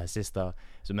 me, her sister.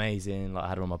 It was amazing. Like I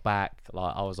had her on my back.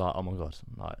 Like I was like, oh my god,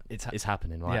 like it's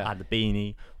happening, right? Yeah. I had the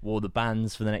beanie, wore the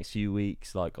bands for the next few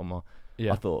weeks. Like on my,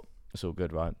 Yeah. I thought it's all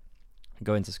good, right?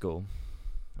 Go into school,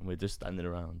 and we're just standing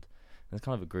around. There's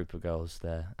kind of a group of girls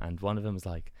there, and one of them was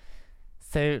like,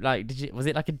 "So, like, was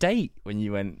it like a date when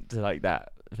you went to like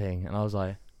that thing?" And I was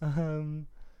like, And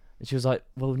she was like,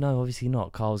 "Well, no, obviously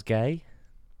not. Carl's gay."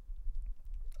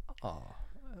 Oh,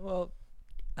 well,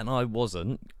 And I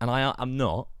wasn't, and I'm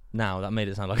not. Now that made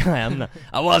it sound like I am. Now.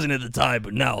 I wasn't at the time,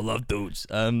 but now I love dudes.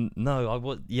 No, I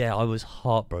was. Yeah, I was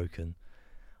heartbroken.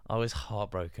 I was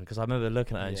heartbroken because I remember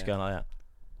looking at her and she's Yeah. going like that,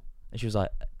 and she was like,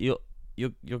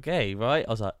 "You're gay, right?"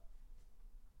 I was like,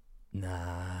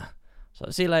 "Nah." So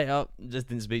see you later. Just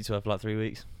didn't speak to her for like 3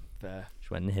 weeks. fair. She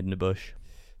went and hid in the bush.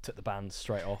 Took the band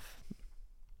straight off.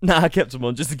 Nah, I kept him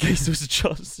on just in case there was a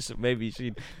chance. So maybe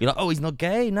she'd be like, "Oh, he's not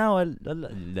gay." No,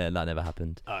 that never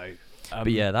happened. Oh.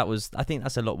 But yeah, that was. I think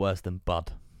that's a lot worse than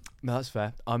Bud. No, that's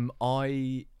fair.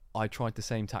 I tried the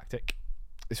same tactic.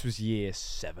 This was year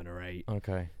 7 or 8.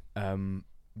 Okay.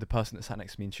 The person that sat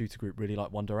next to me in tutor group really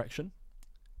liked One Direction.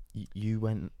 You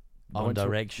went I One went to-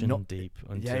 Direction not- deep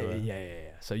into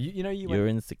Yeah. So you You're went.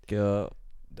 insecure.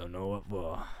 Don't know what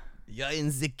for. You're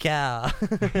insecure.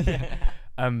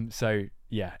 So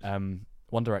yeah.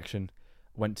 One Direction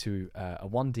went to a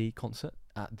 1D concert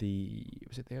at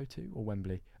was it the O2 or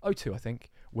Wembley? O2, I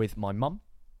think, with my mum.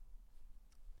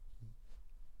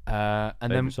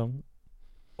 And then song.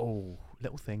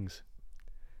 Little Things.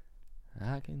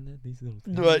 I can let these little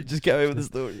things. Right, just get away with the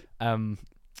story. And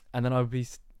then I would be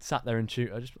sat there and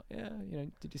shoot. I just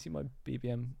did you see my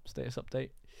BBM status update?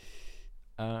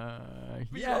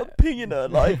 Yeah. Pinging her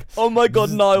like, oh my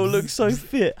god, Niall looks so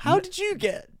fit. How did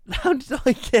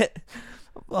I get?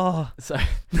 Oh, So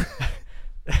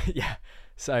yeah.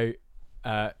 So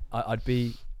I'd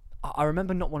be. I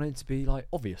remember not wanting to be like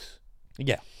obvious.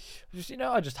 yeah. Just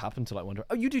I just happened to like wonder.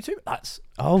 Oh, you do too. That's.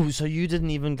 Oh, so you didn't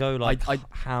even go like I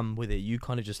ham with it. You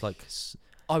kind of just like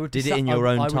I would did be it sat, in your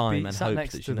I, own I would time be and sat hoped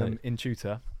next that to you them know. in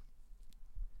tutor.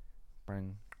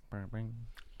 Bring, bring, bring,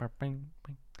 bring, bring,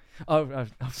 bring. Oh,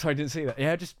 I'm sorry, I didn't see that.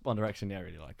 Yeah, just One Direction. Yeah, I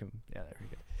really like them. Yeah, there we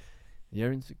go.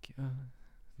 You're insecure.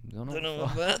 Don't know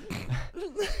what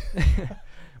for.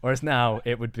 Whereas now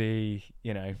it would be,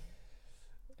 and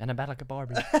I'm bad like a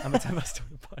Barbie. I'm a 10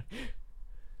 Barbie.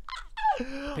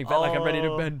 Pink bed like I'm ready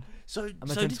to bend. So, a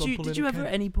so tense one did pulling you a ever cane.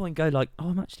 at any point go like, oh,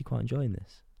 I'm actually quite enjoying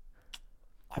this?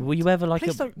 Were you ever like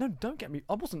Please don't get me.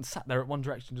 I wasn't sat there at One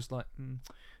Direction just like,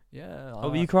 yeah. Oh,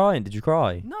 were you crying? Did you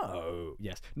cry? No.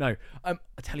 Yes. No. I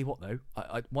tell you what though,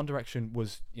 One Direction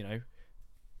was,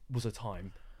 was a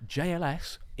time.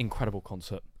 JLS, incredible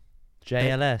concert.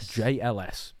 JLS.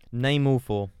 JLS. Name all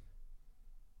four.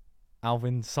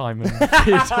 Alvin, Simon,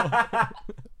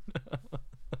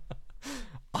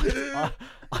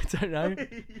 I don't know.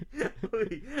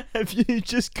 Have you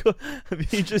just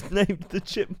named the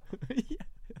chip?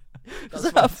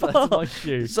 That's my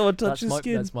shoe. Someone touch your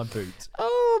skin. That's my boot.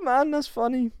 Oh man, that's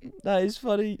funny. That is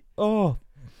funny. Oh,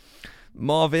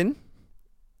 Marvin.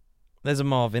 There's a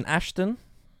Marvin. Ashton.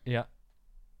 Yeah.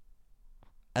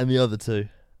 And the other two.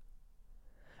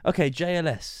 Okay,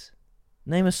 JLS.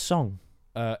 Name a song.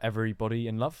 Everybody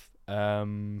in Love.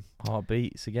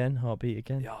 Heartbeats again. Heartbeat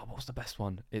again. Yeah, what was the best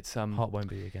one? It's Heart won't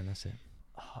beat again. That's it.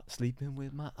 Sleeping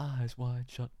with my eyes wide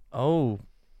shut. Oh,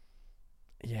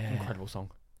 yeah. Incredible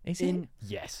song. Is it?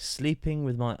 Yes. Sleeping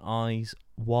with my eyes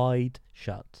wide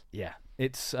shut. Yeah.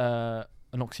 It's an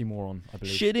oxymoron, I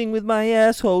believe. Shitting with my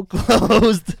asshole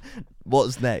closed.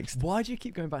 What's next? Why do you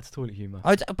keep going back to toilet humour?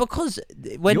 Because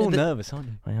when You're nervous, aren't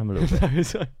you? I am a little bit. No,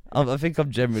 sorry. I think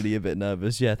I'm generally a bit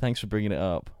nervous. Yeah, thanks for bringing it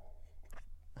up.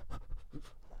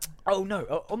 Oh no!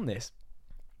 On this,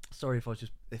 Sorry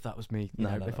if that was me. No,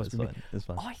 if I was it's me. fine. It's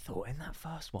fine. I thought in that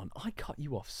first one I cut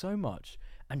you off so much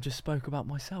and just spoke about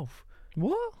myself.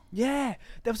 What? Yeah,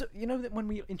 there was that when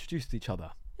we introduced each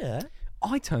other, Yeah.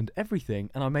 I turned everything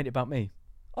and I made it about me.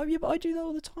 Oh yeah, but I do that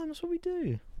all the time. That's what we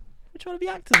do. We're trying to be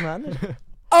actors, man.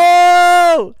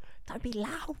 Oh! Don't be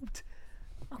loud.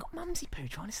 I've got Mumsy Poo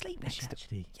trying to sleep next to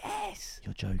Actually, Yes.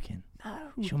 you're joking. No.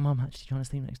 Is your mum actually trying to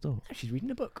sleep next door? No, she's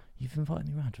reading a book. You've invited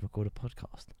me round to record a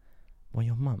podcast while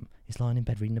your mum is lying in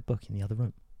bed reading a book in the other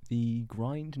room. The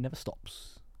grind never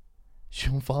stops.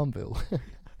 Sean Farmville.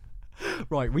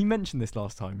 Right, we mentioned this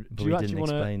last time. But Do we you didn't actually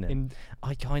want explain to? it.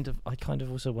 I kind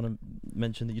of also want to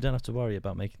mention that you don't have to worry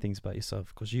about making things about yourself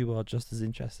because you are just as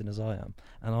interesting as I am,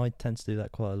 and I tend to do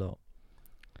that quite a lot.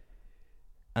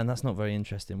 And that's not very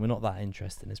interesting. We're not that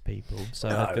interesting as people, so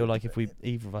I feel like if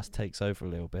either of us takes over a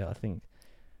little bit, I think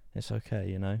it's okay,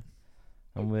 you know.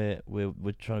 And we're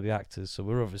trying to be actors, so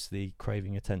we're obviously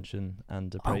craving attention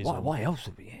and appraisal. Why else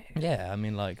would we? Yeah, I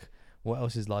mean, like, what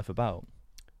else is life about?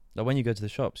 Like, when you go to the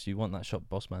shops, you want that shop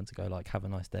boss man to go, like, have a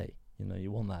nice day. You know,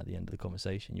 you want that at the end of the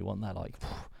conversation. You want that, like,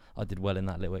 I did well in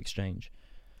that little exchange.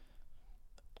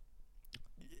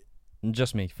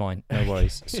 Just me, fine, no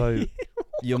worries. So,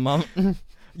 your mum...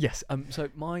 Yes. So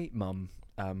my mum,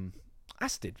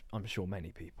 as did I'm sure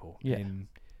many people Yeah. in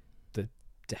the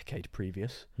decade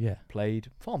previous, Yeah. played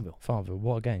Farmville. Farmville,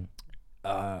 what a game.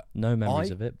 No No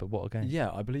memories of it, but what a game.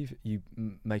 Yeah, I believe you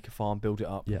make a farm, build it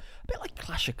up. Yeah. A bit like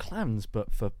Clash of Clans,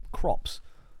 but for crops.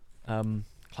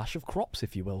 Clash of Crops,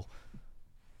 if you will.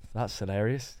 That's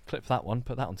hilarious. Clip that one.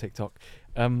 Put that on TikTok.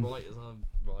 Right,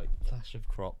 Clash of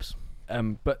Crops.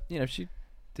 But she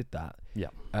did that. Yeah.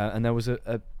 And there was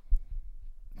a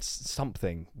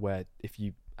something where if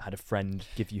you had a friend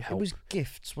give you help. It was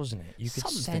gifts, wasn't it? You could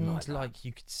Something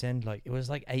send like it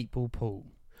was like 8-ball pool.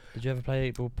 Did you ever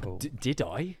play 8-ball pool? Did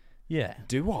I? Yeah.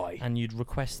 Do I? And you'd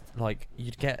request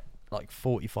you'd get like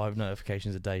 45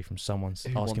 notifications a day from someone Who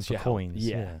asking wants for your help. coins.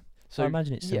 Yeah. So I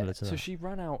imagine it's similar to so that. she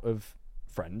ran out of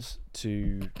friends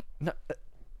to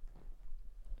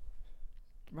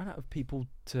ran out of people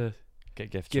to Get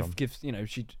gifts give from. gifts.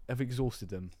 She'd have exhausted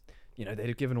them. They'd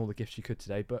have given all the gifts she could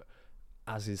today, but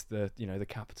as is the the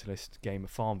capitalist game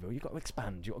of Farmville, you've got to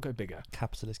expand. You've got to go bigger.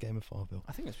 Capitalist game of Farmville.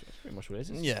 I think that's pretty much what it is.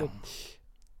 It's Yeah. just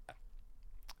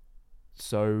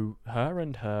so her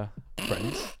and her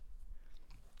friends.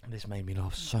 This made me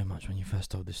laugh so much when you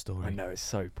first told this story. I know it's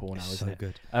so poor now, It's isn't so it?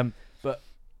 good. But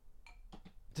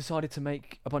decided to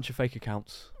make a bunch of fake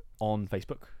accounts on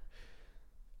Facebook,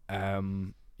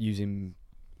 using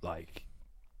like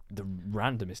the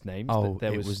randomest names. Oh,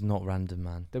 there it was not random,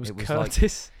 man. there was it was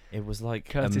Curtis, It was like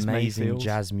Curtis amazing Mayfield.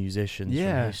 jazz musicians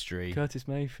Yeah, from history, Curtis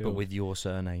Mayfield, but with your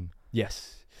surname.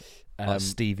 yes, Like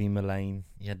Stevie Mullane.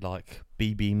 You had like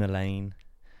BB Mullane,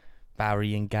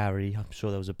 Barry and Gary. I'm sure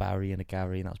there was a Barry and a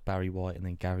Gary, and that was Barry White, and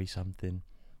then Gary something.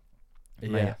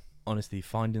 Mate, yeah, honestly,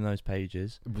 finding those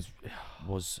pages it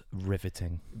was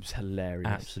riveting. was hilarious.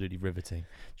 Absolutely riveting.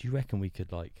 Do you reckon we could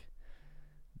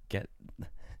get?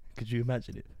 Could you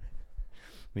imagine it?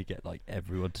 We get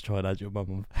everyone to try and add your mum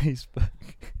on Facebook,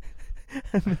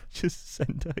 and then just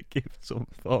send her gifts on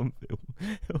Farmville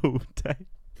all day.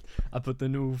 I put the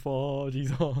new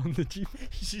 4Gs on the Jeep.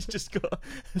 She's just got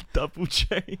a double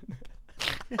chain,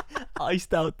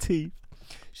 iced out teeth.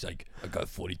 She's like, I got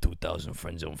 42,000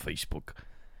 friends on Facebook.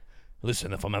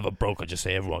 Listen, if I'm ever broke, I just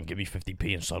say, everyone, give me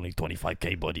 50p, and suddenly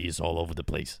 25k buddies all over the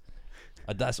place.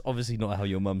 That's obviously not how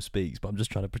your mum speaks, but I'm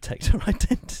just trying to protect her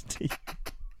identity.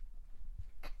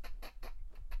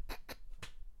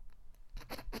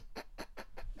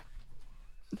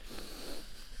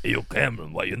 Hey, yo,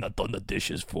 Cameron, why you not done the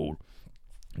dishes, fool?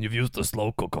 You've used the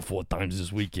slow cooker 4 times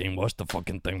this week. You ain't washed the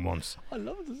fucking thing once. I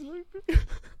love this movie.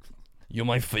 You're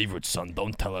my favourite son.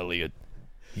 Don't tell Elliot.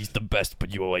 He's the best,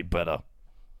 but you're way better.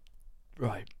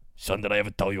 Right. Son, did I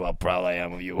ever tell you how proud I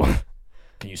am of you?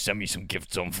 Can you send me some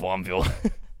gifts on Farmville?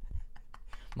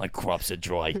 My crops are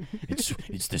dry.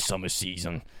 It's the summer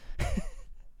season.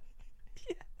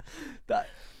 That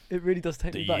it really does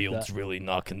take The me back. yield's That. really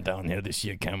knocking down here this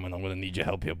year, Cameron. I'm gonna need your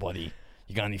help here, buddy.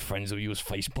 You got any friends who use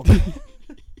Facebook?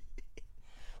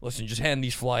 Listen, just hand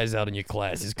these flyers out in your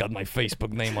class. It's got my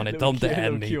Facebook name on it. Tell them to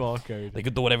add me. QR code. They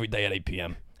could do it every day at 8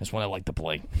 p.m. That's when I like to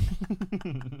play.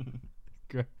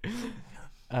 Great.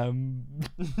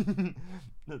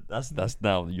 That's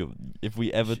now. If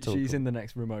we ever talk, She's in the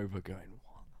next room over, going,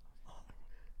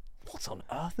 "What on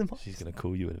earth am I?" she's gonna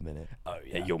call you in a minute. Oh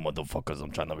yeah. Hey, yo, motherfuckers!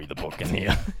 I'm trying to read the book in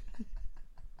here.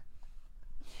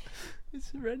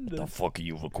 It's horrendous. The fuck are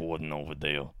you recording over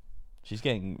there? She's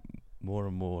getting more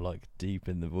and more deep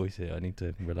in the voice here. I need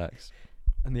to relax.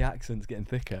 And the accent's getting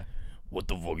thicker. What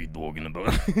the fuck are you talking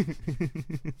about?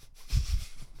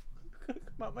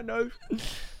 About my nose.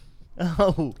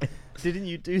 Oh, didn't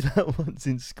you do that once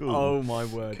in school? Oh my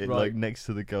word! It, right. like next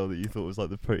to the girl that you thought was like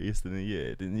the prettiest in the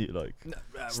year, didn't you? Like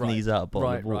sneeze right. out a bottle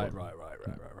Right, of water. right.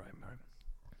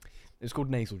 It's called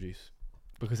nasal juice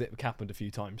because it happened a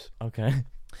few times. Okay.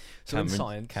 So in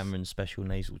science, Cameron's special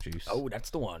nasal juice. oh, that's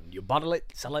the one. You bottle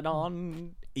it, sell it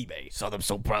on eBay. son, I'm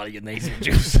so proud of your nasal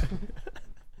juice.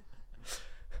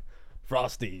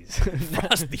 Frosties.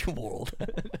 Frosty world.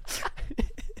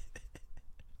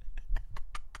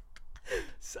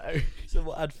 So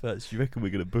what adverts do you reckon we're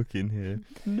going to book in here?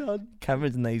 None.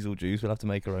 Cameron's nasal juice. We'll have to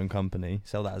make our own company.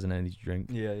 Sell that as an energy drink.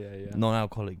 Yeah.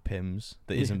 Non-alcoholic Pims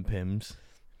that Yeah. isn't Pims.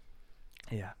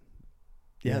 Yeah.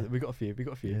 Yeah. We got a few.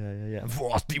 Yeah.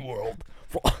 Frosty world.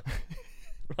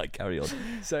 Right, carry on.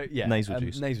 So yeah, Nasal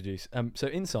juice. Nasal juice. So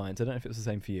in science, I don't know if it was the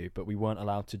same for you, but we weren't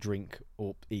allowed to drink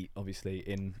or eat, obviously,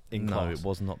 in No, class. it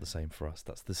was not the same for us.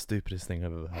 That's the stupidest thing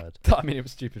I've ever heard. I mean, it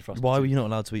was stupid for us. Why too. were you not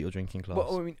allowed to eat or drink in class?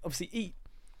 Well, I mean, obviously, eat.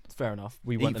 Fair enough.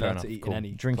 We weren't fair allowed enough, to eat cool. in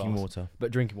any drinking class, water.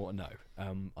 but drinking water, no.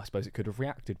 I suppose it could have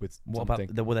reacted with What something.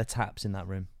 about were there taps in that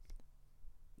room?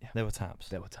 Yeah. There were taps.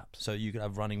 There were taps. So you could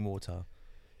have running water.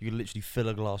 You could literally fill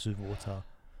a glass with water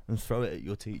and throw it at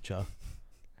your teacher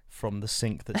from the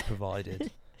sink that's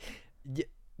provided. Yeah,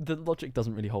 the logic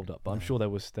doesn't really hold up, but I'm No. sure there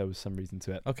was some reason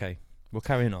to it. Okay, we're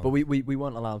carrying on. But we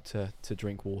weren't allowed to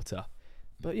drink water.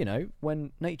 But you know,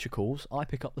 when nature calls, I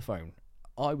pick up the phone.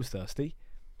 I was thirsty,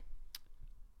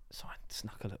 so I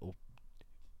snuck a little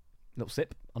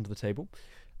sip under the table.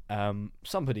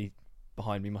 Somebody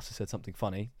behind me must have said something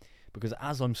funny, because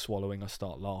as I'm swallowing, I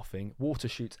start laughing. Water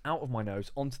shoots out of my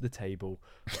nose onto the table,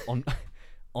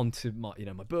 onto my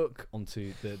my book,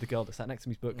 onto the girl that sat next to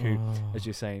me's book, who, as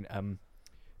you're saying,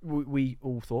 we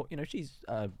all thought she's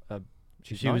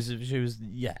she nice. was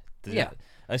Yeah.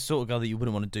 a sort of girl that you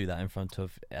wouldn't want to do that in front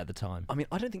of at the time. I mean,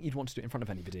 I don't think you'd want to do it in front of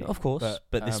anybody. Of course,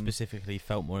 but this um, specifically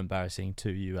felt more embarrassing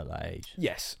to you at that age.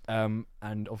 Yes, and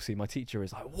obviously my teacher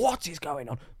is like, "What is going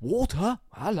on? Water?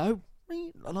 Hello,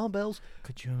 alarm bells."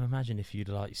 Could you imagine if you'd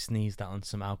like sneezed that on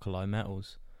some alkali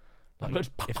metals? Like,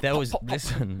 Just if there was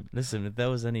listen, if there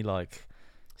was any like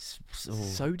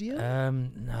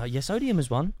Sodium? no, yeah, sodium is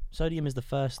one. Sodium is the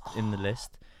first in the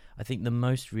list. I think the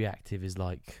most reactive is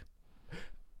like.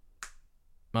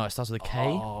 Oh, it starts with a K.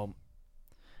 Oh,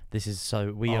 This is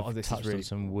so we have this is touched really on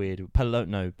some weird.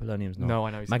 No, polonium's not. no,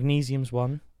 I know. Magnesium's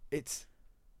one. It's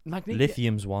magnesium.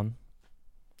 Lithium's one.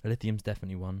 Lithium's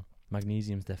definitely one.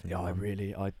 Magnesium's definitely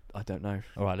Yeah, one. I don't know.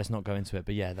 All right, let's not go into it.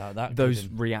 But yeah, that Those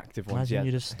could've- reactive ones. Imagine Yeah.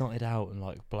 you'd have snotted out and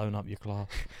like blown up your class.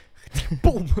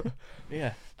 Boom.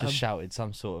 Yeah. Just shouted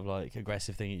some sort of like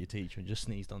aggressive thing at your teacher and just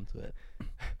sneezed onto it.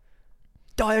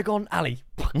 Diagon Alley.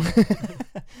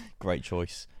 Great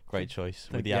choice.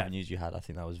 With the Yeah. avenues you had, I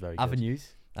think that was very good.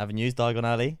 Avenues. Diagon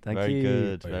Alley. Thank very you.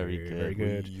 Good, Very very good. very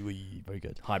good. Very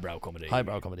good. Highbrow comedy.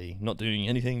 Highbrow comedy. Not doing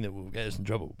anything that will get us in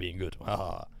trouble. Being good.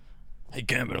 Hey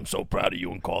Cameron, I'm so proud of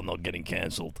you and Carl not getting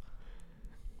cancelled.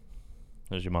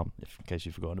 There's your mum, in case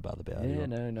you've forgotten about the bit. Yeah,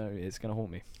 no, it's gonna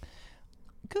haunt me.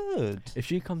 Good. If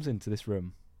she comes into this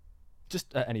room,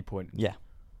 just at any point, Yeah.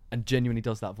 and genuinely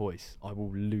does that voice, I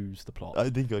will lose the plot. I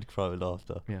think I'd cry with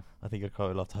laughter. Yeah. I think I'd cry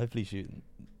with laughter. Hopefully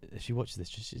if she watches this,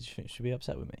 she'll be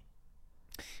upset with me.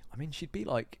 I mean, she'd be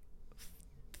like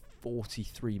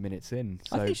 43 minutes in.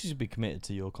 So I think she should be committed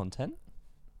to your content.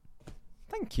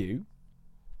 thank you.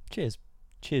 Cheers.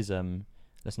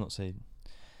 Let's not say.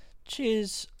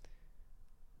 Cheers,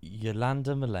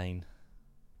 Yolanda Mullane.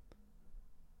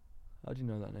 How do you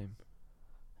know that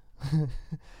name?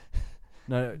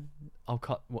 No, I'll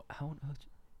cut. What? How on earth?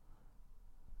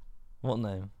 What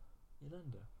name?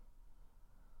 Yolanda.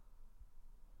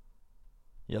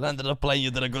 Yolanda, the play,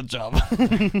 you did a good job.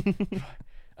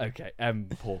 Okay.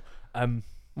 Paul.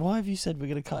 Why have you said we're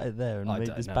going to cut it there and I make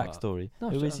don't this know. backstory? No,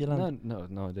 Who is Yolanda?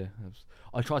 No idea.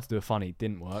 I tried to do a funny,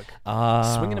 didn't work. Swing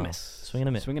Swing and a miss.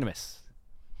 Swing and a miss.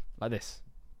 Like this.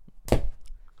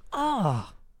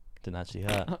 Didn't actually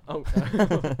hurt. Oh.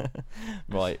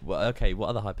 Right. Well, okay. What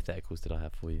other hypotheticals did I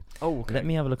have for you? Oh. Okay. Let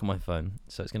me have a look at my phone.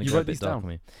 So it's going to You go a wrote bit these dark down? for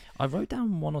me. I wrote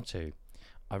down one or two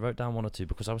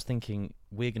because I was thinking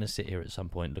we're going to sit here at some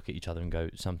point, look at each other and go,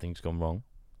 something's gone wrong.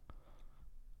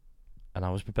 And I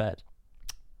was prepared.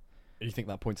 You think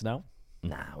that points now?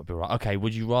 Nah, we'll be right. Okay,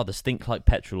 would you rather stink like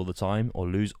petrol all the time or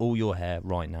lose all your hair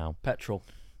right now? Petrol.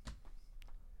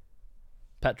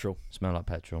 Smell like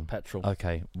petrol. Petrol.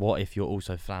 Okay, what if you're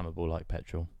also flammable like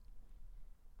petrol?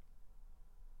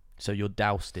 So you're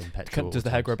doused in petrol. Does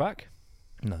the hair grow back?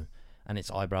 No. And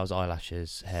it's eyebrows,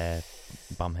 eyelashes, hair,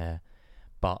 bum hair.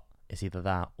 But it's either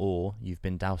that or you've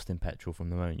been doused in petrol from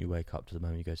the moment you wake up to the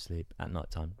moment you go to sleep. At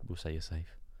night time, we'll say you're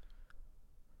safe.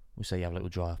 We'll say you have a little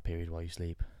dry-off period while you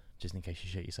sleep, just in case you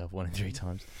shit yourself 1 in 3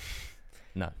 times.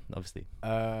 No, obviously.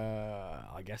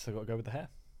 I guess I got to go with the hair.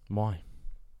 Why?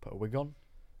 Put a wig on.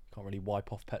 Can't really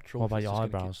wipe off petrol. What about It's your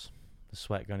just gonna eyebrows? The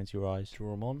sweat going into your eyes,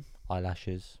 draw them on.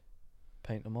 eyelashes,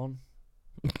 Paint them on.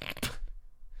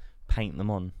 paint them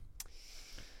on.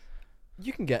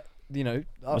 You can get,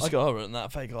 Mascara and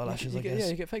that, fake eyelashes, you I get, guess.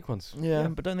 Yeah, you get fake ones. Yeah,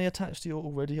 but don't they attach to your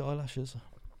already eyelashes?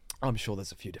 I'm sure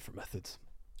there's a few different methods.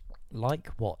 Like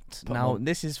what? Put Now, 'em on.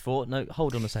 this is for... No,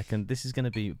 hold on a second. This is going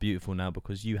to be beautiful now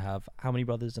because you have how many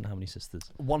brothers and how many sisters?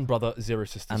 1 brother, 0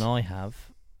 sisters. And I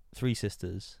have 3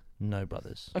 sisters, no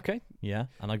brothers. Okay. Yeah?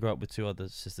 And I grew up with 2 other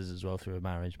sisters as well through a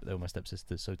marriage, but they were my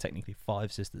stepsisters. So technically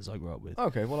 5 sisters I grew up with.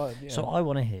 Okay, well, yeah. So I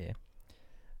want to hear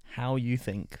how you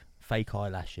think fake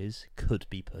eyelashes could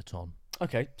be put on.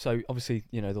 Okay, so obviously,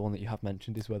 the one that you have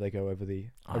mentioned is where they go over the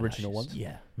original Eyelashes. ones.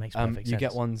 Yeah, makes perfect sense. You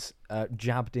get ones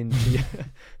jabbed into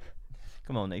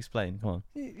Come on, explain. Come on.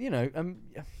 you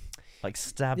Like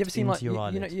stabbed ever seen into your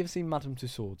eyelid. you ever seen Madame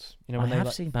Tussauds? I When they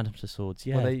have seen Madame Tussauds,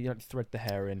 yeah. where they thread the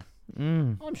hair in.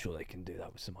 Mm. I'm sure they can do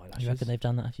that with some eyelashes. You reckon they've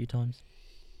done that a few times?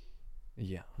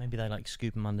 Yeah. Maybe they like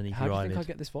scoop them underneath How your do you eyelid. think I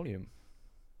get this volume?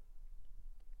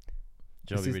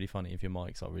 Do you know, it'd be This is- really funny if your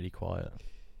mics are really quiet,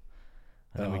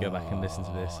 and then we go back and listen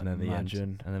to this, and then the end,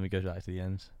 imagine. and then we go back to the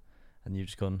end, and you've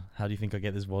just gone, "How do you think I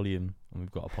get this volume?" And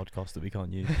we've got a podcast that we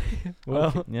can't use.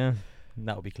 Well, yeah,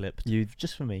 that will be clipped.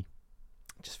 Just for me,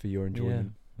 just for your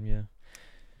enjoyment. Yeah.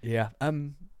 Yeah.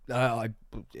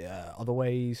 Other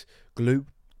ways, glue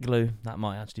Glue. That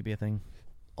might actually be a thing.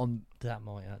 on. That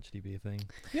might actually be a thing.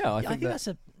 Yeah, I Yeah, think that's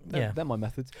a. Yeah. they're my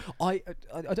methods. I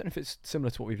don't know if it's similar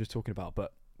to what we were just talking about,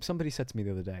 but somebody said to me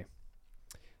the other day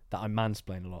that I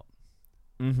mansplain a lot.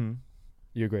 Mm-hmm.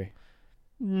 You agree?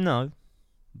 No,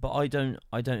 but I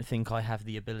don't think I have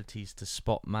the abilities to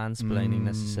spot mansplaining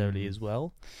necessarily as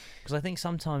well, because I think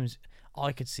sometimes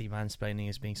I could see mansplaining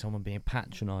as being someone being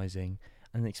patronising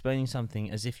and explaining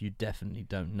something as if you definitely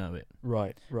don't know it.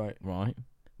 Right. Right?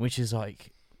 Which is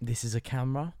like, this is a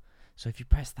camera, so if you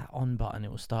press that on button, it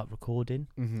will start recording,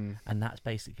 Mm-hmm. and that's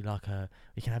basically like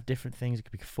you can have different things. It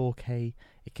could be 4K,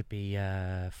 it could be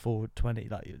 420,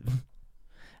 like.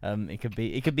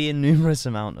 It could be a numerous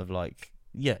amount of like,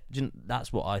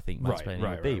 that's what I think mansplaining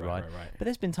would be, right? But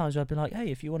there's been times where I've been like,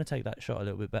 hey, if you want to take that shot a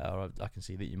little bit better, I can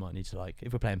see that you might need to, like,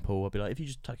 if we're playing pool, I'll be like, if you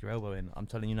just tuck your elbow in, I'm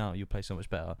telling you now, you'll play so much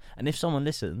better. And if someone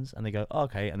listens and they go, oh,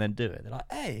 okay, and then do it, they're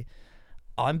like, hey,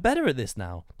 I'm better at this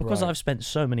now because Right. I've spent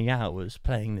so many hours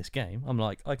playing this game. I'm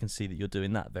like, I can see that you're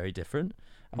doing that very different.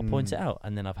 I'll point it out,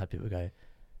 and then I've had people go,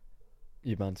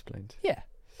 You mansplained. yeah,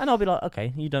 and I'll be like,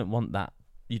 okay, you don't want that.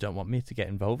 You don't want me to get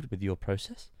involved with your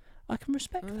process. I can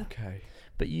respect that. Okay.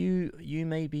 But you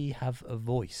maybe have a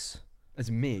voice.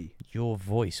 As me. Your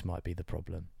voice might be the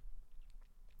problem.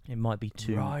 It might be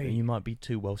too. Right. You might be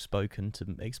too well spoken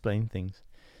to explain things.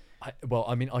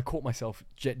 I caught myself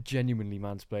genuinely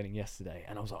mansplaining yesterday,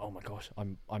 and I was like, "Oh my gosh,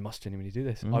 I must genuinely do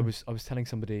this." I was telling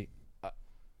somebody,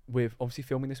 we're obviously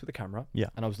filming this with a camera, Yeah.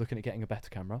 and I was looking at getting a better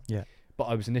camera, Yeah. But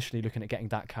I was initially looking at getting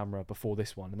that camera before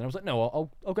this one, and then I was like, "No,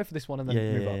 I'll go for this one and then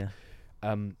move up."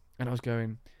 Yeah. And I was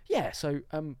going, "Yeah." So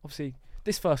obviously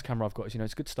this first camera I've got is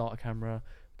it's a good starter camera,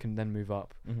 can then move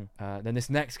up. Mm-hmm. Then this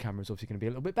next camera is obviously going to be a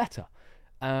little bit better.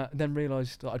 Then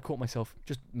realised that I'd caught myself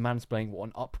just mansplaining what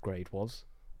an upgrade was.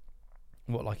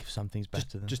 What, like if something's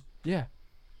better than? Yeah.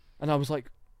 And I was like,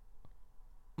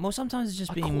 well, sometimes it's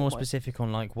just I being caught more my- specific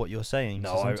on like what you're saying.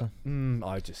 no, So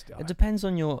it depends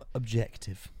on your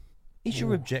objective. Is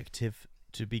your Ooh. objective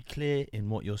to be clear in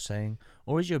what you're saying,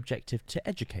 or is your objective to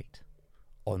educate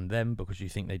on them because you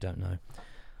think they don't know?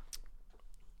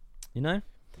 You know?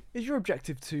 Is your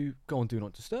objective to go on Do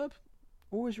Not Disturb?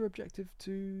 Or is your objective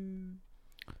to...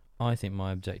 I think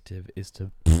my objective is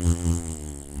to...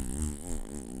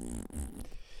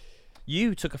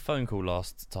 You took a phone call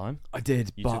last time. I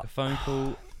did, You but... took a phone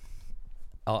call.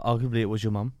 Arguably it was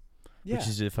your mum, yeah. which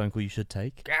is a phone call you should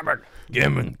take.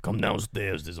 Cameron, come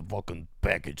downstairs. There's a fucking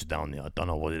package down there. I don't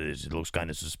know what it is. It looks kind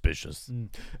of suspicious.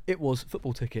 It was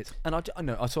football tickets. And I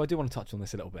know, so I do want to touch on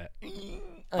this a little bit.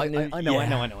 I know. I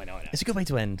know. It's a good way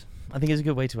to end. I think it's a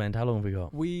good way to end. How long have we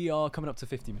got? We are coming up to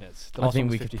 50 minutes. The I last think one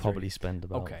was we could 53. probably spend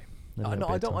about. Okay. a No, little I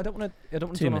bit of don't time. want to 2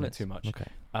 dwell on it minutes. too much.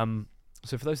 Okay.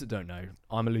 So for those that don't know,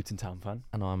 I'm a Luton Town fan.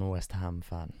 And I'm a West Ham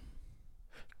fan.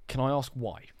 Can I ask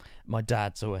why? My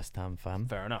dad's a West Ham fan.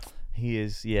 Fair enough. He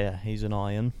is, yeah, he's an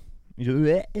iron. He's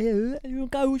you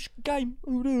go game,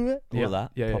 all Yeah, of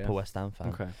that. yeah, Proper yeah. West Ham fan.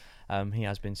 Okay. He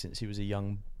has been since he was a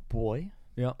young boy.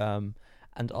 Yeah.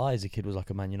 And I, as a kid, was like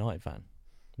a Man United fan.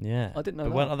 Yeah. I didn't know But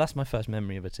that. well, that's my first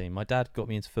memory of a team. My dad got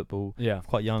me into football Yeah.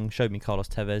 quite young, showed me Carlos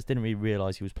Tevez. Didn't really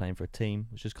realise he was playing for a team.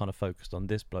 Was just kind of focused on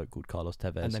this bloke called Carlos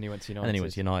Tevez. And then he went to United. And then he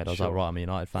went to United. I was like, Sure. right, I'm a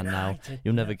United fan now. United,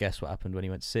 You'll never yeah. guess what happened when he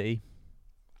went to City.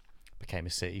 Became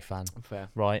a City fan. Fair.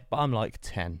 Right, but I'm like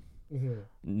 10,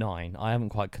 9. I haven't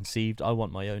quite conceived. I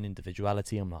want my own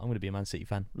individuality. I'm like, I'm going to be a Man City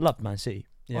fan. Loved Man City.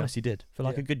 Yeah. Honestly did. For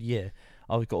like Yeah. a good year.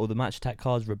 I got all the match attack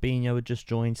cards. Robinho had just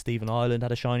joined. Stephen Ireland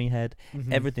had a shiny head.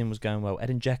 Mhm. Everything was going well.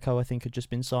 Edin Dzeko, I think, had just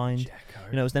been signed. Dzeko.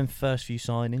 You know, it was them first few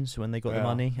signings when they got the Yeah.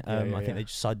 money. Yeah, I yeah, think yeah. they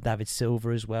just signed David Silva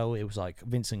as well. It was like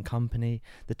Vincent Kompany.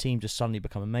 The team just suddenly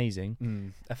become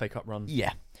amazing. FA Cup run.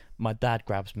 Yeah. My dad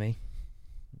grabs me.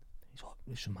 He's like,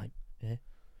 listen, mate. Yeah.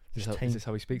 Is Just this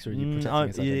how he speaks, or are you Mm, protecting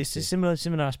his identity? it's a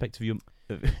similar aspect of your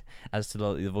as to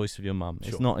like, the voice of your mum.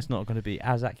 Sure. It's not going to be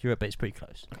as accurate, but it's pretty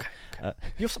close.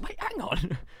 Wait, hang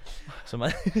on. So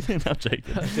my, I'm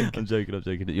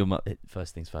joking. Your mum.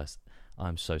 First things first.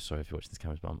 I'm so sorry if you're watching this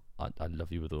camera's mum. I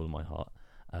love you with all of my heart.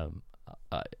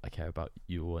 I care about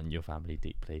you and your family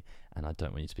deeply, and I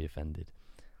don't want you to be offended.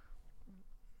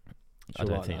 I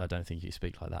don't think you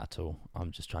speak like that at all.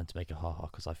 I'm just trying to make a ha-ha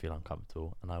because I feel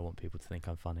uncomfortable and I want people to think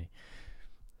I'm funny.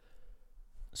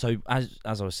 So as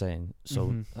I was saying,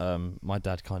 my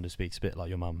dad kind of speaks a bit like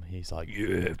your mum. He's like,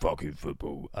 yeah, fucking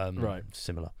football. Right.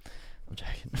 Similar. I'm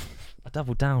joking. I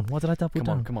doubled down. Why did I double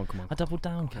down? Come on. I doubled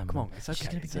down, Cameron. Come on, it's okay. She's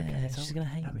gonna be It's okay. there. It's She's okay. gonna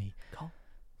hate No. me. Carl,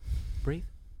 breathe.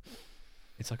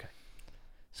 It's okay.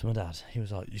 So my dad, he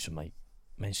was like, listen, mate,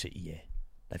 Man City, yeah,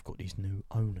 they've got these new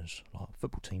owners. Like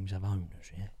football teams have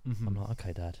owners, yeah. Mm-hmm. I'm like,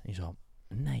 okay, Dad. He's like,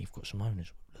 and now you've got some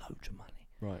owners with loads of money,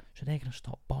 Right. so they're gonna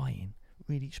start buying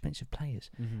really expensive players,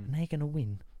 Mm-hmm. and they're gonna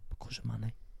win because of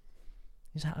money.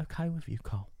 Is that okay with you,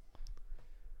 Carl?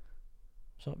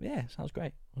 So yeah, sounds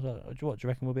great. I was like, what do you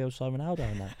reckon we'll be able to sign Ronaldo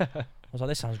on that? I was like,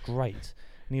 this sounds great.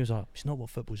 And he was like, it's not what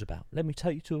football's about. Let me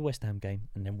take you to a West Ham game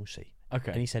and then we'll see.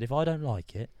 Okay. And he said, if I don't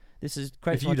like it, this is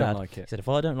credit If to my you don't dad. like He it. said, if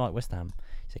I don't like West Ham,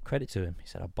 he said, credit to him. He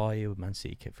said, I'll buy you a Man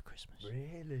City kit for Christmas.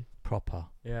 Really? Proper,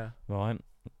 Yeah. right?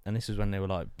 And this was when they were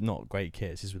like not great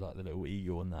kits. This was like the little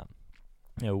eagle and that.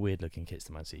 They were weird looking kits,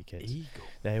 the Man City kits. Eagle.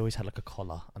 They always had like a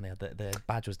collar and they had their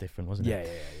badge was different, wasn't it?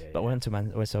 Yeah. But I went to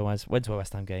a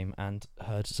West Ham game and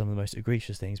heard some of the most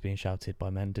egregious things being shouted by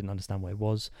men. Didn't understand what it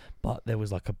was, but there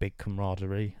was like a big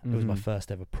camaraderie. It was my Mhm.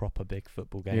 first ever proper big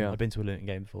football game. Yeah. I'd been to a Luton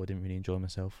game before. Didn't really enjoy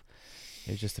myself.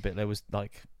 It was just a bit. There was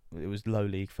like it was low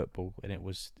league football, and it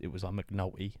was like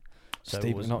McNulty. So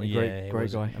Steve it wasn't- McNulty, it great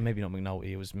wasn't- guy. and maybe not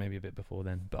McNulty. It was maybe a bit before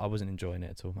then, but I wasn't enjoying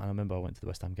it at all. And I remember I went to the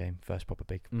West Ham game, first proper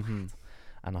big, Mm-hmm.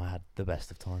 and I had the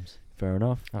best of times. Fair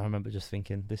enough. And I remember just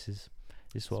thinking, this is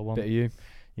what I want. Bit of you.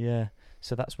 Yeah,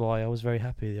 so that's why I was very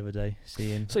happy the other day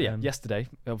seeing. So yeah, yesterday,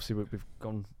 obviously we've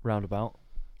gone roundabout.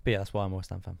 But yeah, that's why I'm a West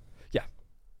Ham fan.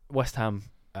 West Ham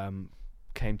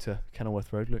came to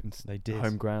Kenilworth Road, Luton's They did.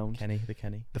 home ground. Kenny.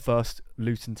 The first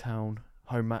Luton Town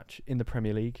home match in the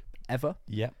Premier League ever.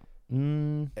 Yep.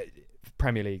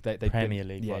 Premier League. They Premier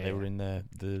League. yeah, Right, they yeah. were in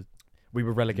the We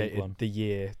were relegated One. the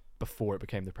year before it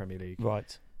became the Premier League.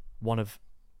 right One of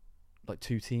like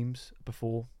two teams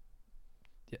before.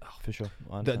 Yeah, for sure.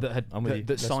 I that understand. had I'm with you.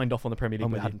 that signed off on the Premier League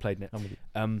I'm but with you. hadn't played in it. I'm with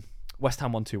you. West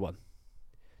Ham won 2-1.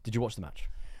 Did you watch the match?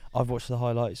 I've watched the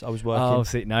highlights. I was working. Oh,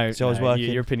 see, no. So I was no,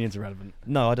 working. Your opinion's irrelevant.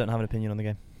 No, I don't have an opinion on the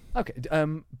game. Okay,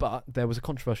 but there was a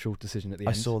controversial decision at the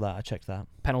I end. saw that. I checked that.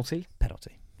 Penalty.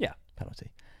 Penalty. Yeah.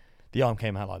 Penalty. The arm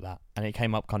came out like that, and it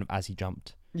came up kind of as he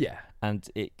jumped, Yeah, and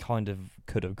it kind of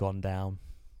could have gone down.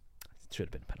 it should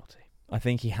have been a penalty. I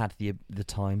think he had the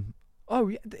time, Oh,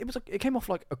 yeah, it came off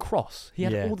like a cross. He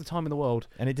had Yeah. all the time in the world.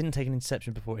 and it didn't take an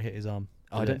interception before it hit his arm.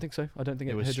 I did don't it? think so. I don't think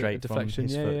It was hit straight a from deflection.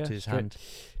 his yeah, foot yeah, to his straight. hand.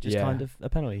 Just Yeah. kind of a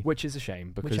penalty. Which is a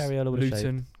shame because area would have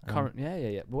Luton shaved. current.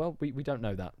 Yeah. Well, we don't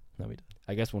know that. No, we don't.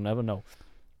 I guess we'll never know.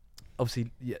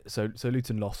 Obviously, yeah. So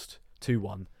Luton lost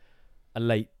 2-1. A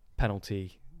late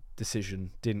penalty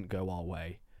decision didn't go our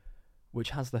way, which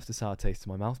has left a sour taste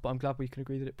in my mouth. But I'm glad we can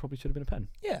agree that it probably should have been a pen.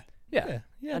 Yeah. Yeah.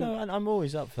 And- No, and I'm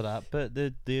always up for that. But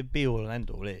the be all and end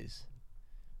all is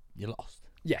you lost.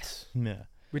 Yes, Yeah.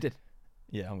 we did.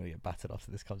 Yeah, I'm gonna get battered after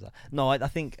this comes out. No, I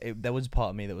think there was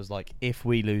part of me that was like, if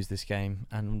we lose this game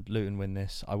and Luton win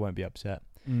this, I won't be upset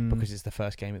because it's the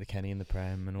first game at the Kenny in the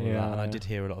Prem and all that. And I Yeah. did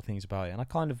hear a lot of things about it, and I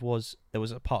kind of was. There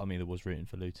was a part of me that was rooting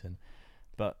for Luton,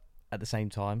 but at the same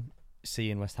time,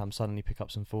 seeing West Ham suddenly pick up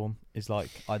some form is like,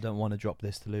 I don't want to drop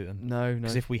this to Luton. No.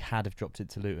 Because if we had have dropped it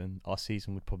to Luton, our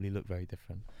season would probably look very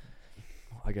different.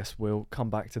 I guess we'll come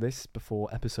back to this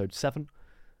before episode 7.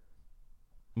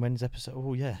 When's episode?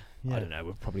 Oh yeah. I don't know.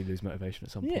 We'll probably lose motivation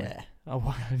at some point. Yeah.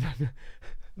 Oh,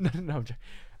 No, I'm joking.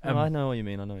 I know what you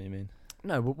mean. I know what you mean.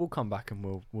 No, we'll come back and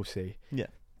we'll see. Yeah.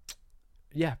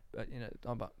 yeah, you know,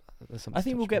 there's something I to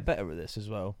think we'll touch get upon. better at this as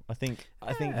well. I think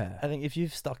if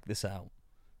you've stuck this out,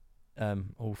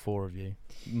 all four of you,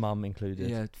 mum included.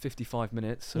 Yeah, 55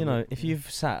 minutes. So you know, we'll- if yeah. you've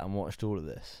sat and watched all of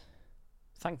this,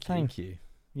 Thank you.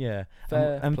 Yeah.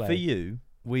 Fair and for play. you,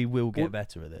 we will get Or-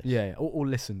 better at this. Yeah, or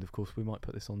listened, of course. We might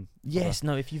put this on. Yes.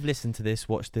 No. If you've listened to this,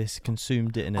 watched this,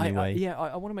 consumed it in any way.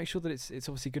 I want to make sure that it's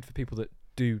obviously good for people that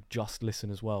do just listen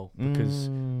as well, because I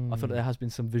feel like there has been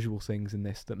some visual things in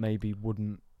this that maybe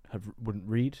wouldn't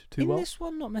read too in well. this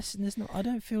one, not messing. There's not. I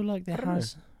don't feel like there I don't know.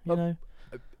 has. You know,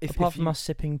 apart from us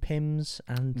sipping Pims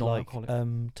and like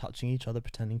Non-alcoholic. touching each other,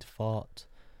 pretending to fart.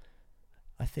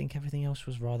 I think everything else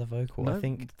was rather vocal. No, I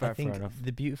think fair enough.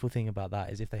 the beautiful thing about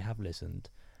that is if they have listened,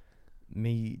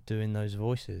 me doing those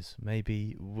voices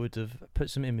maybe would have put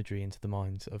some imagery into the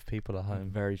minds of people at home.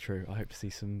 Very true. I hope to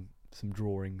see some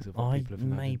drawings of what I people have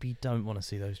imagined. maybe don't want to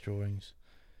see those drawings.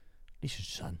 Listen,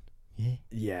 son. Yeah.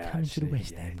 Yeah, Come to the actually,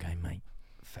 West yeah, Ham game, mate.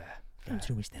 Fair. Come to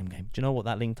the West Ham game. Do you know what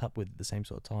that linked up with at the same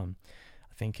sort of time?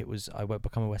 I think it was I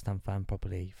become a West Ham fan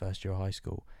properly first year of high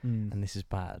school, and this is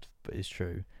bad, but it's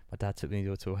true. My dad took me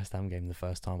to a West Ham game the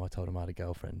first time I told him I had a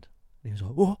girlfriend. And he was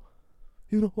like, "What?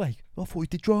 You're not wait? I thought you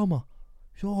did drama."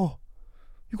 He said, "Oh,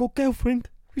 you got a girlfriend?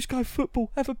 We should go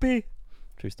football, have a beer."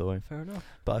 True story. Fair enough.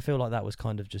 But I feel like that was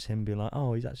kind of just him being like,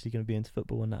 "Oh, he's actually going to be into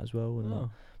football and that as well." And Oh.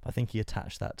 I think he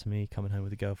attached that to me coming home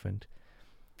with a girlfriend.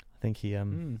 I think he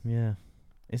Mm. yeah.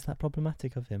 Is that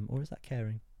problematic of him or is that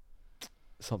caring?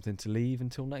 Something to leave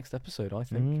until next episode, I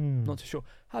think. Not too sure.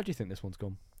 How do you think this one's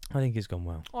gone? I think it's gone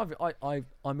well.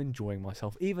 I'm enjoying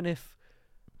myself, even if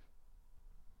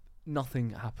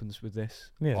nothing happens with this.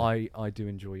 Yeah. I do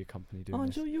enjoy your company doing I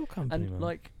this. enjoy your company, And man.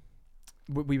 like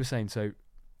we were saying, so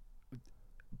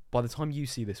by the time you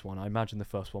see this one, I imagine the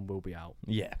first one will be out.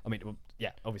 yeah. I mean, well,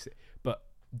 yeah, obviously, but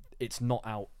it's not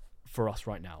out for us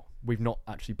right now. We've not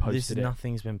actually posted it.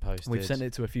 Nothing's been posted. We've sent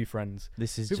it to a few friends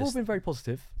This is who've all just been very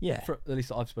positive. yeah. For, at least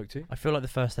that I've spoke to. I feel like the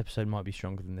first episode might be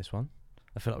stronger than this one.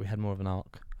 I feel like we had more of an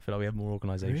arc. I feel like we had more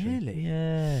organisation. Really?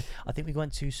 Yeah. I think we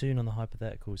went too soon on the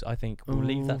hypotheticals. I think we'll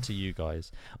leave that to you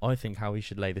guys. I think how we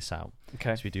should lay this out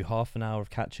Okay. is we do half an hour of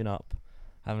catching up,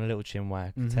 having a little chin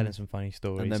wag, telling some funny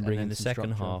stories, then bring in the some second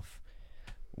structure. half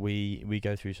we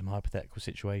go through some hypothetical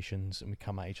situations and we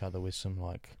come at each other with some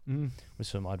with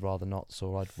some I'd rather nots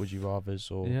or would you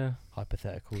rathers or Yeah.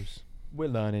 hypotheticals. We're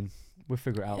learning. We'll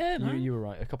figure it out. Yeah, man. You were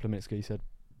right. A couple of minutes ago you said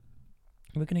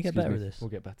We're gonna get excuse better me, at this. We'll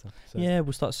get better. So. Yeah,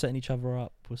 we'll start setting each other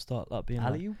up. We'll start being like,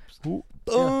 Alley-oops? "Ooh,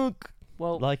 Yeah. dunk!"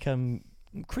 Well, like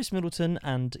Chris Middleton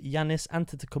and Giannis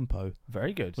Antetokounmpo.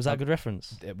 very good. Was that a good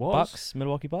reference? It was. Bucks,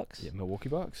 Milwaukee Bucks. Yeah, Milwaukee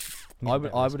Bucks. Yeah, I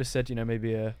that would was- have said,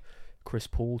 maybe a Chris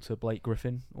Paul to Blake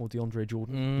Griffin or DeAndre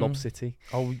Jordan. Lob City.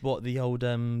 Oh, what the old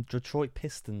Detroit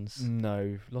Pistons,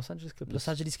 No, Los Angeles Clippers. Los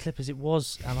Angeles Clippers. It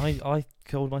was, and I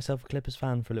called myself a Clippers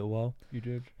fan for a little while. You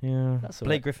did. Yeah, That's all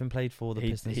Blake right. Griffin played for the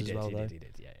Pistons as well, though. He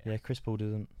did. Yeah. Yeah, Chris Paul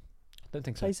doesn't. Don't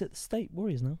think so. Plays at the State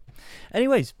Warriors now.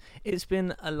 Anyways, it's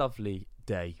been a lovely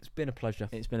day. It's been a pleasure.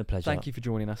 It's been a pleasure. Thank you for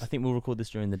joining us. I think we'll record this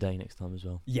during the day next time as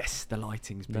well. Yes, the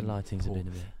lighting's The been lightings have poor. been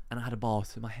a bit. And I had a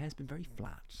bath, so my hair's been very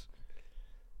flat.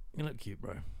 You look cute,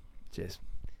 bro. Cheers.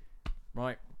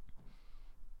 Right.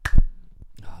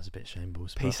 Oh, it's a bit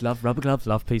shambles. but- Peace, love, rubber gloves.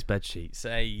 Love, peace, bed sheets.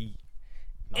 Hey.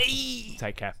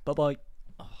 Take care. Bye-bye.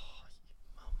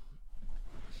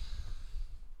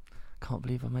 Can't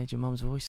believe I made your mum's voice.